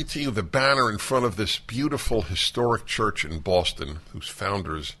wanted to read to you the banner in front of this beautiful historic church in Boston, whose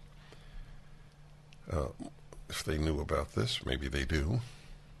founders, if they knew about this, maybe they do,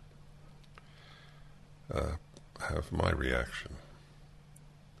 have my reaction.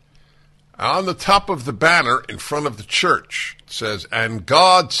 On the top of the banner in front of the church, it says, "And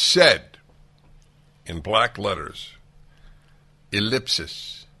God said," in black letters,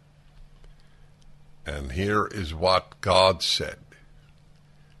 ellipsis. And here is what God said.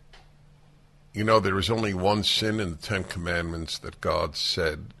 You know, there is only one sin in the Ten Commandments that God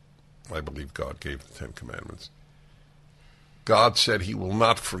said. I believe God gave the Ten Commandments. God said he will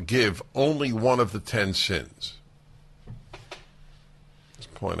not forgive only one of the 10 sins. This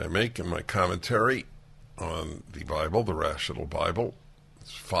point I make in my commentary on the Bible, the Rational Bible.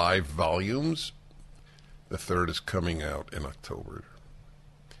 It's 5 volumes. The third is coming out in October.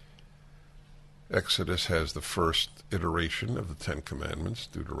 Exodus has the first iteration of the Ten Commandments.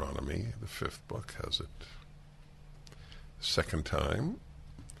 Deuteronomy, the 5th book, has it. Second time.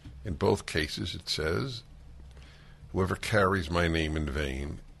 In both cases it says, "Whoever carries my name in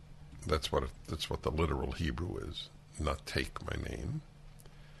vain," that's what the literal Hebrew is, not take my name,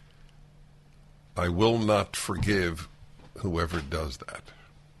 "I will not forgive whoever does that."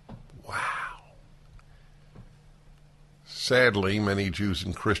 Wow. Sadly, many Jews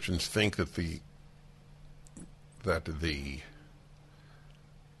and Christians think that the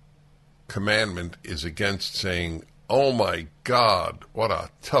commandment is against saying, "Oh my God, what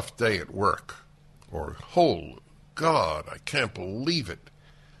a tough day at work," or "Oh God, I can't believe it.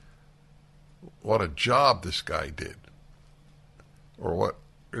 What a job this guy did." Or what,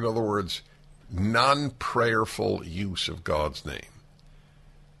 in other words, non-prayerful use of God's name.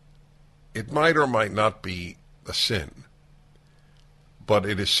 It might or might not be a sin, but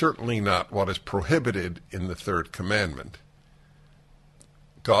it is certainly not what is prohibited in the third commandment.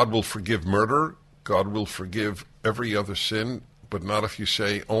 God will forgive murder. God will forgive every other sin, but not if you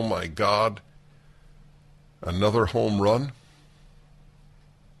say, "Oh my God, another home run."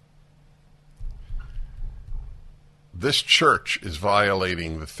 This church is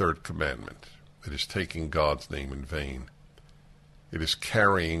violating the third commandment. It is taking God's name in vain. It is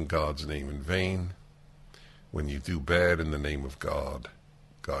carrying God's name in vain. When you do bad in the name of God,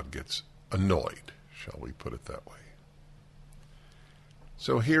 God gets annoyed, shall we put it that way.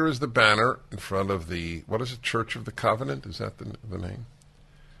 So here is the banner in front of the, what is it, Church of the Covenant? Is that the name?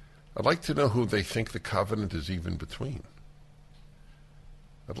 I'd like to know who they think the covenant is even between.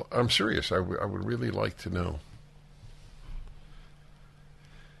 I'm serious. I would really like to know.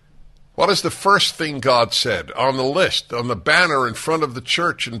 What is the first thing God said on the list, on the banner in front of the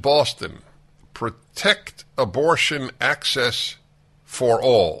church in Boston? Protect abortion access for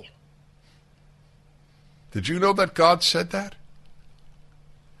all. Did you know that God said that?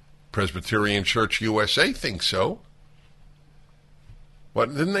 Presbyterian Church USA thinks so. What,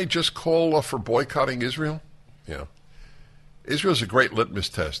 didn't they just call for boycotting Israel? Yeah. Israel's a great litmus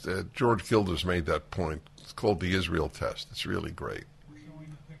test. George Gilder's made that point. It's called the Israel test. It's really great.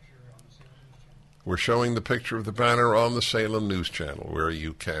 We're showing the picture of the banner on the Salem News Channel, where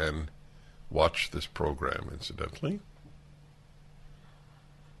you can watch this program, incidentally.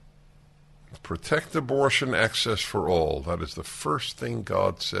 Protect abortion access for all. That is the first thing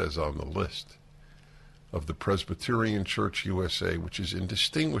God says on the list of the Presbyterian Church USA, which is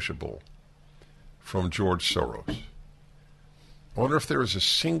indistinguishable from George Soros. I wonder if there is a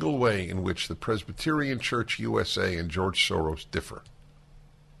single way in which the Presbyterian Church USA and George Soros differ.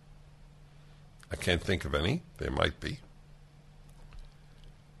 I can't think of any. There might be.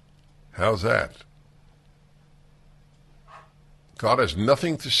 How's that? God has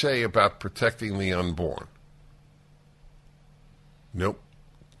nothing to say about protecting the unborn. Nope.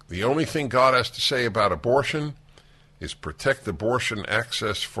 The only thing God has to say about abortion is protect abortion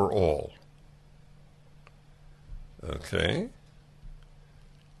access for all. Okay.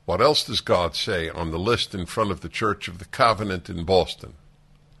 What else does God say on the list in front of the Church of the Covenant in Boston?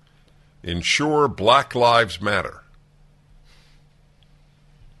 Ensure Black Lives Matter.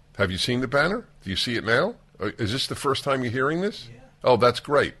 Have you seen the banner? Do you see it now? Is this the first time you're hearing this? Yeah. Oh, that's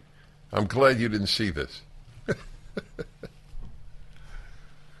great. I'm glad you didn't see this.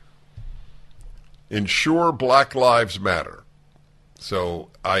 Ensure Black Lives Matter. So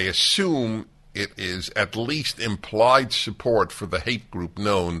I assume it is at least implied support for the hate group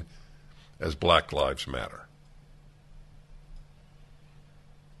known as Black Lives Matter.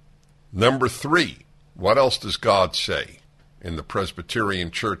 Number 3, what else does God say in the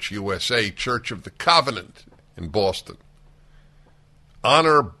Presbyterian Church USA, Church of the Covenant in Boston?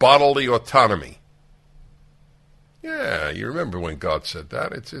 Honor bodily autonomy. Yeah, you remember when God said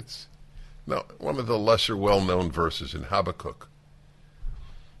that. It's one of the lesser well-known verses in Habakkuk.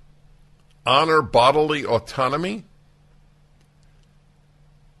 Honor bodily autonomy.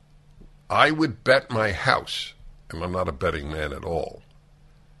 I would bet my house, and I'm not a betting man at all,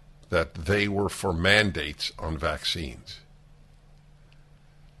 that they were for mandates on vaccines.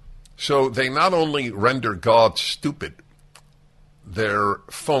 So they not only render God stupid, they're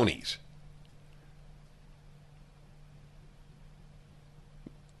phonies.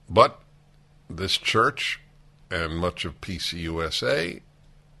 But this church and much of PCUSA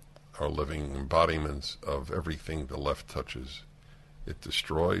are living embodiments of everything the left touches. It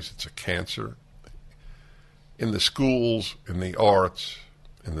destroys. It's a cancer. In the schools, in the arts,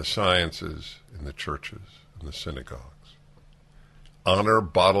 in the sciences, in the churches, in the synagogues. Honor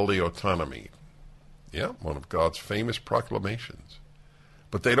bodily autonomy. Yeah, one of God's famous proclamations.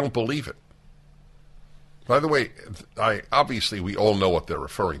 But they don't believe it. By the way, obviously we all know what they're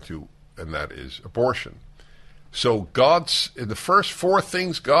referring to, and that is abortion. So in the first 4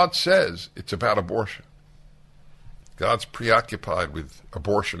 things God says, it's about abortion. God's preoccupied with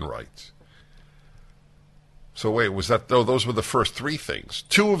abortion rights. So wait, those were the first 3 things.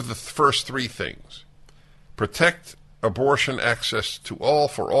 2 of the first 3 things. Protect abortion access to all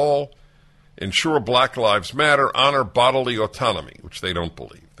for all, ensure Black Lives Matter, honor bodily autonomy, which they don't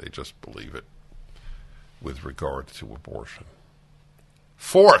believe. They just believe it with regard to abortion.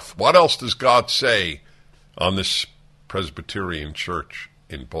 4th, what else does God say on this Presbyterian church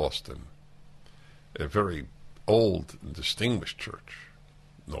in Boston? A very old and distinguished church,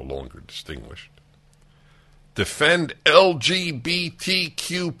 no longer distinguished. Defend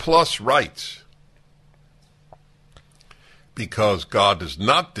LGBTQ plus rights. Because God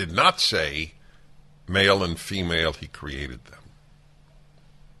did not say male and female, he created them.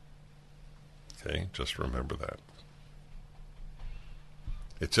 Okay, just remember that.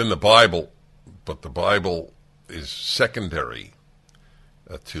 It's in the Bible, but the Bible is secondary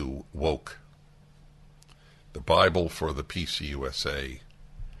to woke. The Bible for the PCUSA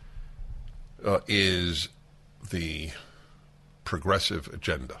is the progressive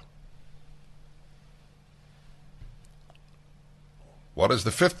agenda. What is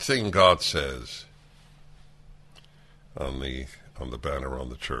the 5th thing God says on the banner on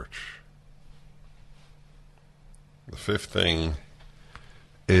the church? The 5th thing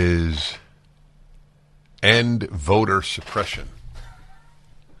is end voter suppression.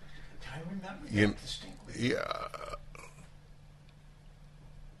 I remember that distinctly. Yeah.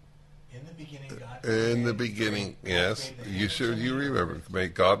 In the beginning, God. In the beginning, yes. You remember.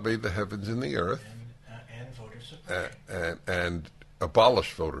 God made the heavens and the earth. And voter suppression. And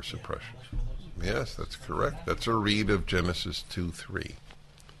abolish voter suppression. Yes, that's correct. That's a read of Genesis 2:3.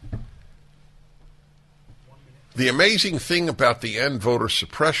 The amazing thing about the end voter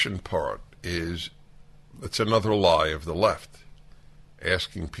suppression part is it's another lie of the left.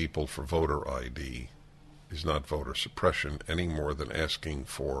 Asking people for voter ID is not voter suppression any more than asking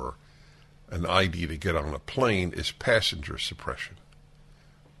for an ID to get on a plane is passenger suppression.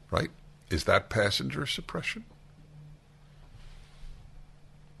 Right? Is that passenger suppression?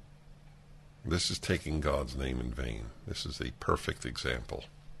 This is taking God's name in vain. This is a perfect example.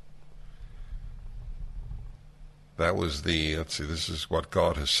 That was this is what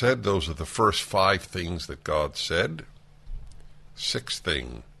God has said. Those are the first 5 things that God said. 6th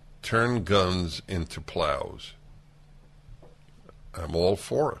thing, turn guns into plows. I'm all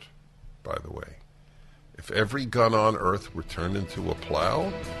for it, by the way. If every gun on earth were turned into a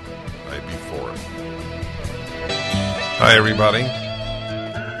plow, I'd be for it. Hi, everybody.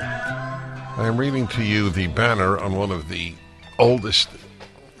 I am reading to you the banner on one of the oldest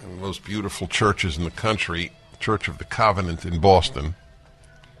and most beautiful churches in the country, Church of the Covenant in Boston.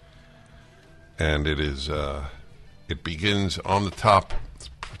 And it is, it begins on the top.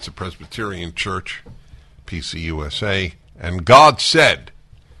 It's a Presbyterian church, PCUSA, and God said.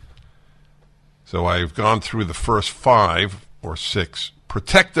 So I've gone through the first 5 or 6.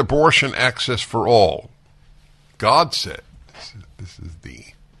 Protect abortion access for all. God said. This is the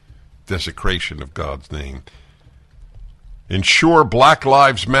desecration of God's name. Ensure Black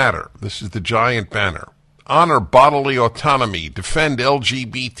Lives Matter. This is the giant banner. Honor bodily autonomy. Defend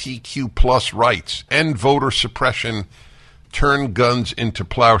LGBTQ plus rights. End voter suppression. Turn guns into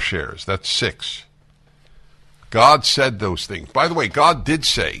plowshares. That's 6. God said those things. By the way, God did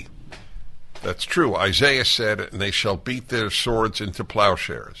say, that's true. Isaiah said, and they shall beat their swords into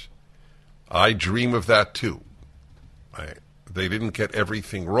plowshares. I dream of that too. They didn't get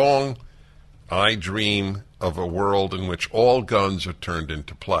everything wrong. I dream of a world in which all guns are turned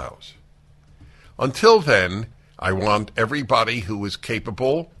into plows. Until then, I want everybody who is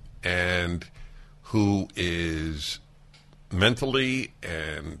capable and who is mentally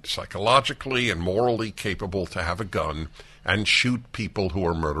and psychologically and morally capable to have a gun and shoot people who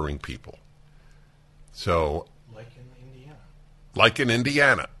are murdering people. So, like in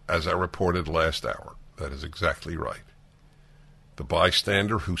Indiana, as I reported last hour. That is exactly right. The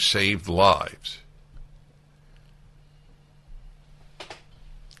bystander who saved lives.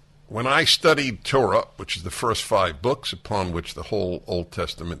 When I studied Torah, which is the first 5 books upon which the whole Old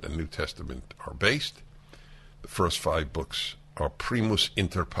Testament and New Testament are based, the first 5 books are primus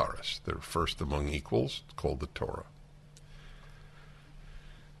inter pares. They're first among equals, called the Torah.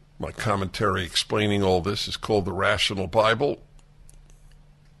 My commentary explaining all this is called the Rational Bible.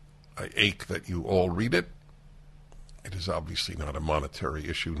 I ache that you all read it. It is obviously not a monetary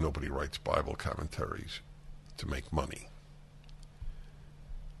issue. Nobody writes Bible commentaries to make money.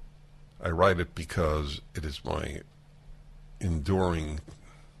 I write it because it is my enduring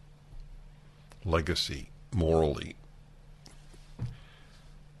legacy morally,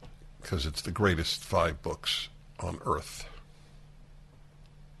 because it's the greatest 5 books on earth.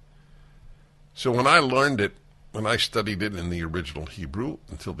 So when I learned it, when I studied it in the original Hebrew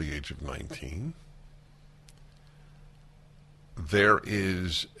until the age of 19, there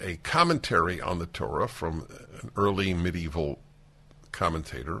is a commentary on the Torah from an early medieval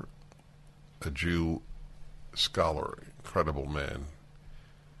commentator, a Jew scholar, incredible man,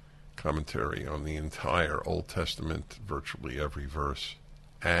 commentary on the entire Old Testament, virtually every verse,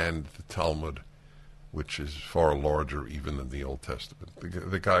 and the Talmud, which is far larger even than the Old Testament.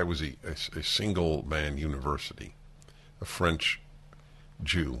 The guy was a single-man university, a French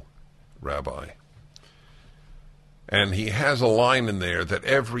Jew rabbi. And he has a line in there that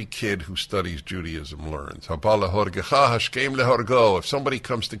every kid who studies Judaism learns. If somebody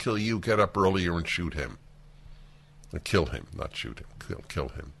comes to kill you, get up earlier and shoot him. Or kill him, not shoot him. Kill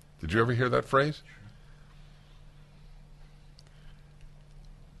him. Did you ever hear that phrase?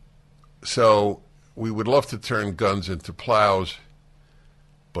 So we would love to turn guns into plows,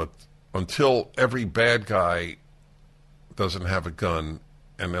 but until every bad guy doesn't have a gun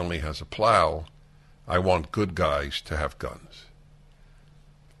and only has a plow, I want good guys to have guns.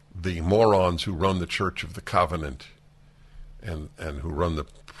 The morons who run the Church of the Covenant and who run the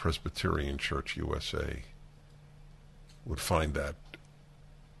Presbyterian Church USA would find that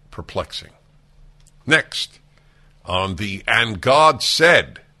perplexing. Next, on the And God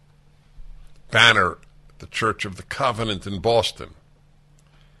Said banner, the Church of the Covenant in Boston,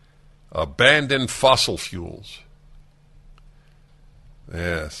 abandon fossil fuels.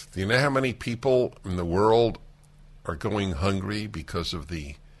 Yes. Do you know how many people in the world are going hungry because of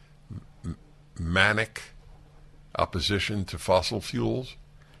the manic opposition to fossil fuels?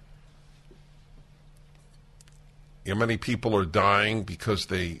 You know how many people are dying because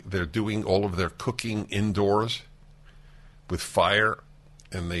they're doing all of their cooking indoors with fire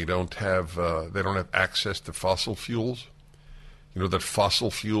and they don't have access to fossil fuels? You know that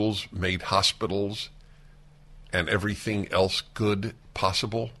fossil fuels made hospitals and everything else good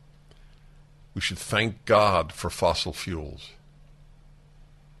possible? We should thank God for fossil fuels.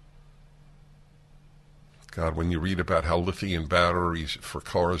 God, when you read about how lithium batteries for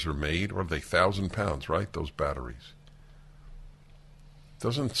cars are made, or are they 1,000 pounds, right, those batteries?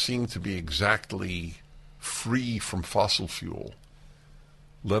 Doesn't seem to be exactly free from fossil fuel,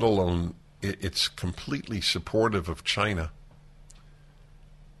 let alone it's completely supportive of China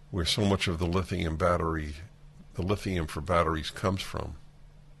where so much of the lithium for batteries comes from.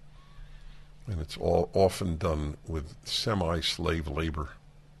 And it's all often done with semi-slave labor.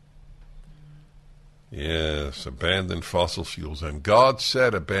 Yes, abandon fossil fuels. And God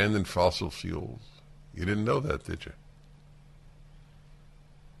said abandon fossil fuels. You didn't know that, did you?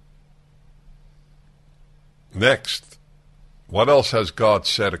 Next, what else has God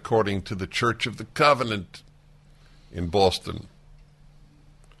said according to the Church of the Covenant in Boston?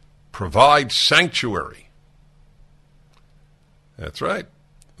 Provide sanctuary. That's right.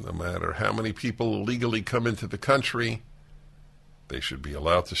 No matter how many people illegally come into the country, they should be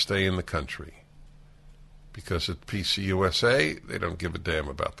allowed to stay in the country. Because at PCUSA, they don't give a damn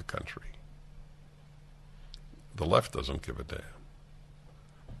about the country. The left doesn't give a damn.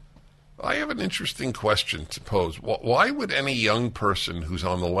 I have an interesting question to pose. Why would any young person who's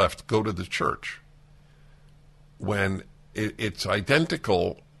on the left go to the church when it's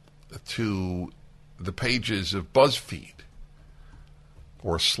identical to the pages of BuzzFeed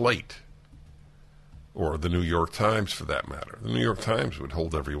or Slate or the New York Times, for that matter? The New York Times would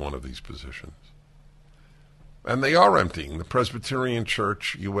hold every one of these positions. And they are emptying. The Presbyterian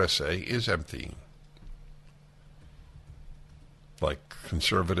Church USA is emptying. Like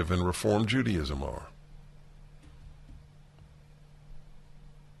conservative and Reform Judaism are.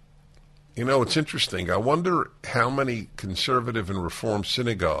 You know, it's interesting. I wonder how many conservative and Reform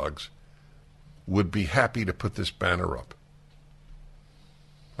synagogues would be happy to put this banner up.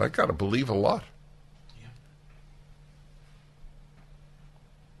 I got to believe a lot. Yeah.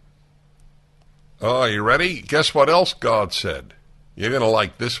 Oh, you ready? Guess what else God said? You're going to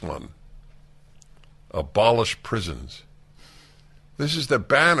like this one. Abolish prisons. This is the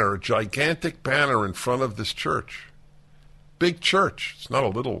banner, gigantic banner in front of this church. Big church. It's not a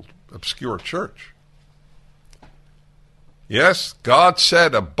little obscure church. Yes, God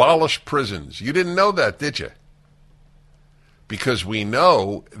said abolish prisons. You didn't know that, did you? Because we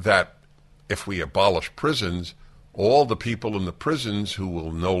know that if we abolish prisons, all the people in the prisons who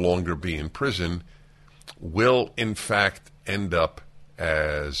will no longer be in prison will, in fact, end up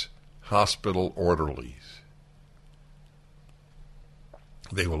as hospital orderlies.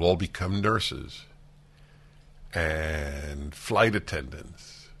 They will all become nurses and flight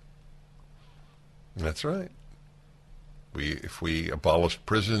attendants. That's right. If we abolished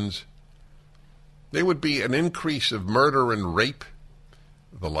prisons, there would be an increase of murder and rape,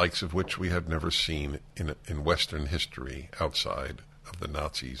 the likes of which we have never seen in Western history outside of the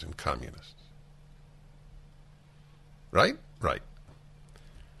Nazis and communists. Right? Right.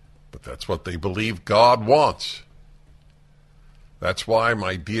 But that's what they believe God wants. That's why,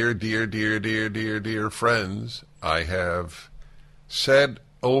 my dear, dear, dear, dear, dear, dear friends, I have said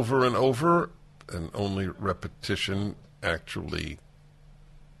over and over, and only repetition actually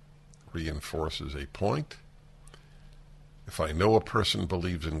reinforces a point. If I know a person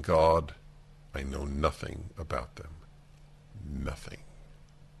believes in God, I know nothing about them. Nothing.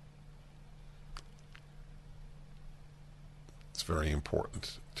 It's very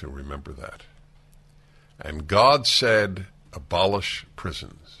important to remember that. And God said, abolish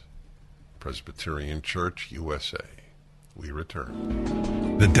prisons. Presbyterian Church, USA. We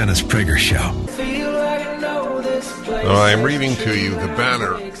return. The Dennis Prager Show. I'm reading to you the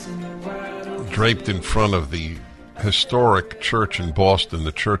banner draped in front of the historic church in Boston,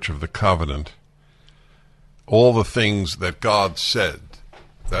 the Church of the Covenant. All the things that God said.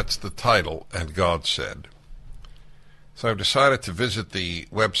 That's the title, and God said. So I've decided to visit the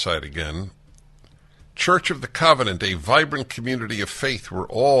website again. Church of the Covenant, a vibrant community of faith where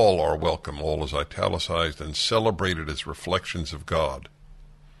all are welcome, all is italicized, and celebrated as reflections of God.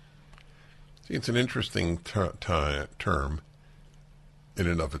 See, it's an interesting term in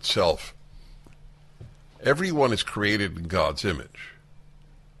and of itself. Everyone is created in God's image,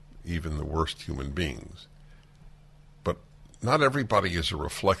 even the worst human beings. But not everybody is a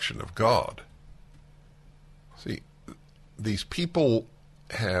reflection of God. See, these people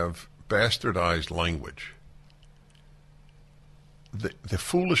have bastardized language. The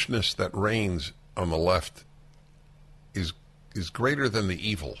foolishness that reigns on the left is greater than the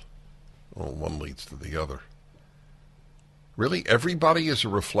evil. Well, one leads to the other. Really, everybody is a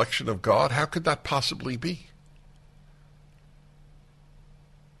reflection of God? How could that possibly be?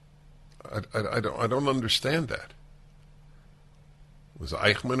 I don't understand that. Was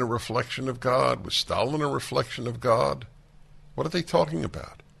Eichmann a reflection of God? Was Stalin a reflection of God? What are they talking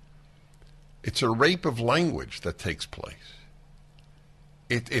about? It's a rape of language that takes place.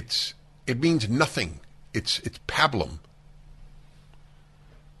 It means nothing. It's pablum.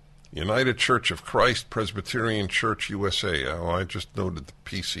 United Church of Christ, Presbyterian Church USA. Oh, I just noted the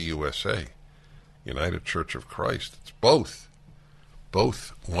PCUSA. United Church of Christ. It's both.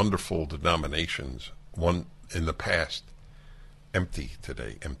 Both wonderful denominations. One in the past. Empty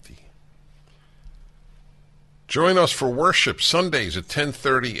today, empty. Join us for worship Sundays at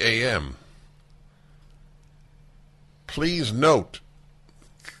 10:30 a.m. Please note,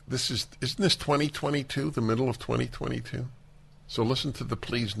 isn't this 2022, the middle of 2022? So listen to the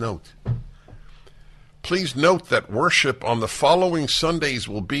please note. Please note that worship on the following Sundays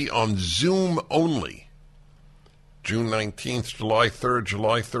will be on Zoom only. June 19th, July 3rd,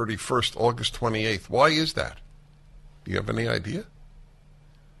 July 31st, August 28th. Why is that? Do you have any idea?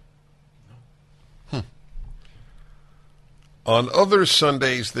 On other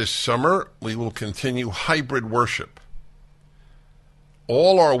Sundays this summer, we will continue hybrid worship.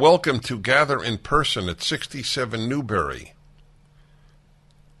 All are welcome to gather in person at 67 Newberry.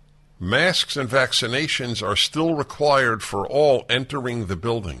 Masks and vaccinations are still required for all entering the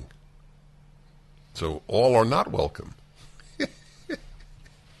building. So all are not welcome.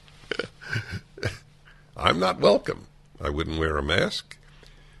 I'm not welcome. I wouldn't wear a mask,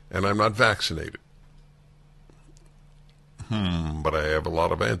 and I'm not vaccinated. But I have a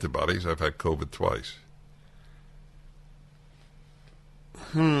lot of antibodies. I've had COVID twice.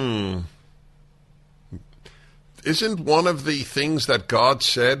 Isn't one of the things that God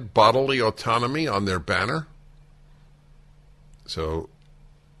said bodily autonomy on their banner? So,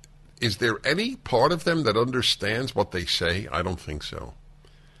 is there any part of them that understands what they say? I don't think so.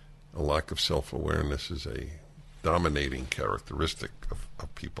 A lack of self-awareness is a dominating characteristic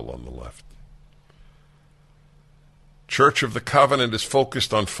of people on the left. Church of the Covenant is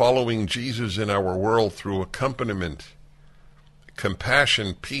focused on following Jesus in our world through accompaniment,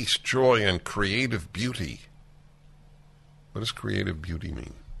 compassion, peace, joy, and creative beauty. What does creative beauty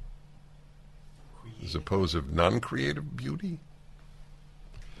mean? As opposed to non-creative beauty?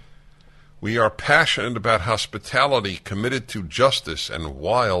 We are passionate about hospitality, committed to justice, and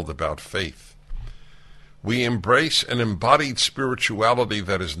wild about faith. We embrace an embodied spirituality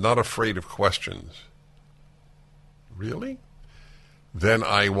that is not afraid of questions. Really? Then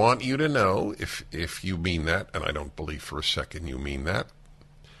I want you to know, if you mean that, and I don't believe for a second you mean that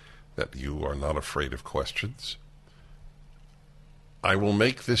you are not afraid of questions, I will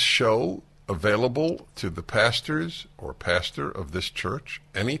make this show available to the pastors or pastor of this church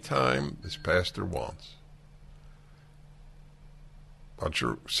anytime this pastor wants.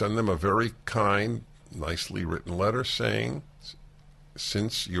 I'll send them a very kind, nicely written letter saying,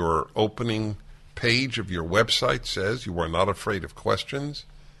 since your opening page of your website says you are not afraid of questions,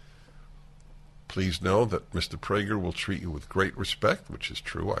 please know that Mr. Prager will treat you with great respect, which is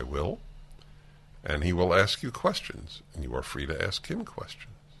true, I will, and he will ask you questions, and you are free to ask him questions.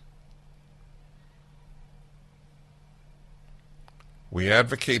 We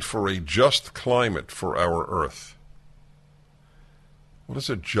advocate for a just climate for our earth. What is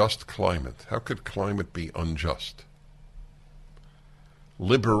a just climate? How could climate be unjust?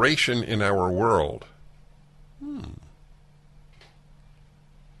 Liberation in our world. And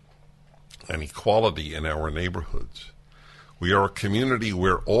equality in our neighborhoods. We are a community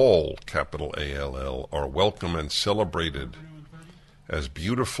where all, capital A-L-L, are welcome and celebrated as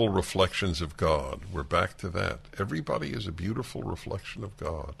beautiful reflections of God. We're back to that. Everybody is a beautiful reflection of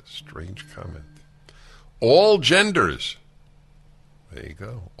God. Strange comment. All genders. There you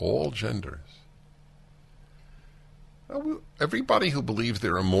go. All genders. Everybody who believes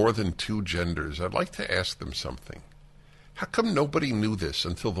there are more than two genders, I'd like to ask them something. How come nobody knew this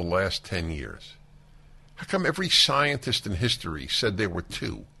until the last 10 years? How come every scientist in history said there were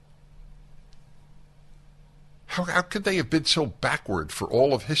two? How could they have been so backward for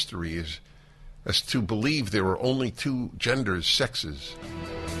all of history as to believe there were only two genders, sexes?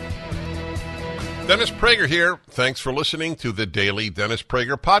 Dennis Prager here. Thanks for listening to the Daily Dennis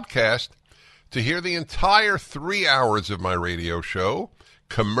Prager Podcast. To hear the entire 3 hours of my radio show,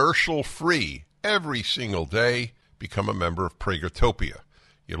 commercial-free, every single day, become a member of Pragertopia.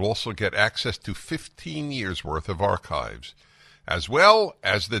 You'll also get access to 15 years' worth of archives, as well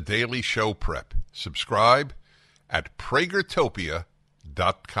as the daily show prep. Subscribe at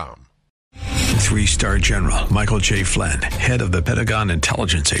Pragertopia.com. 3-star General Michael J. Flynn, head of the Pentagon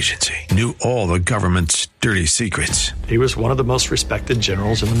Intelligence Agency, knew all the government's dirty secrets. He was one of the most respected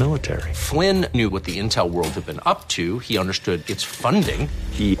generals in the military. Flynn knew what the intel world had been up to. He understood its funding.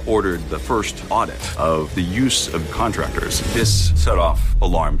 He ordered the first audit of the use of contractors. This set off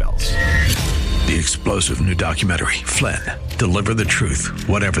alarm bells. The explosive new documentary, Flynn, deliver the truth,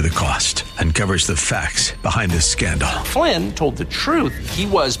 whatever the cost, and covers the facts behind the scandal. Flynn told the truth. He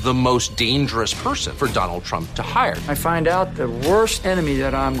was the most dangerous person for Donald Trump to hire. I find out the worst enemy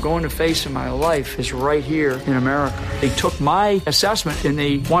that I'm going to face in my life is right here in America. They took my assessment and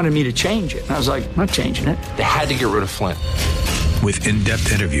they wanted me to change it. And I was like, I'm not changing it. They had to get rid of Flynn. With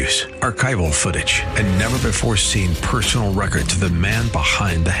in-depth interviews, archival footage, and never-before-seen personal records of the man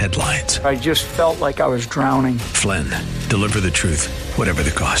behind the headlines. I just felt like I was drowning. Flynn, deliver the truth, whatever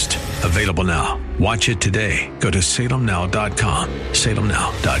the cost. Available now. Watch it today. Go to salemnow.com.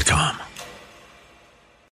 salemnow.com.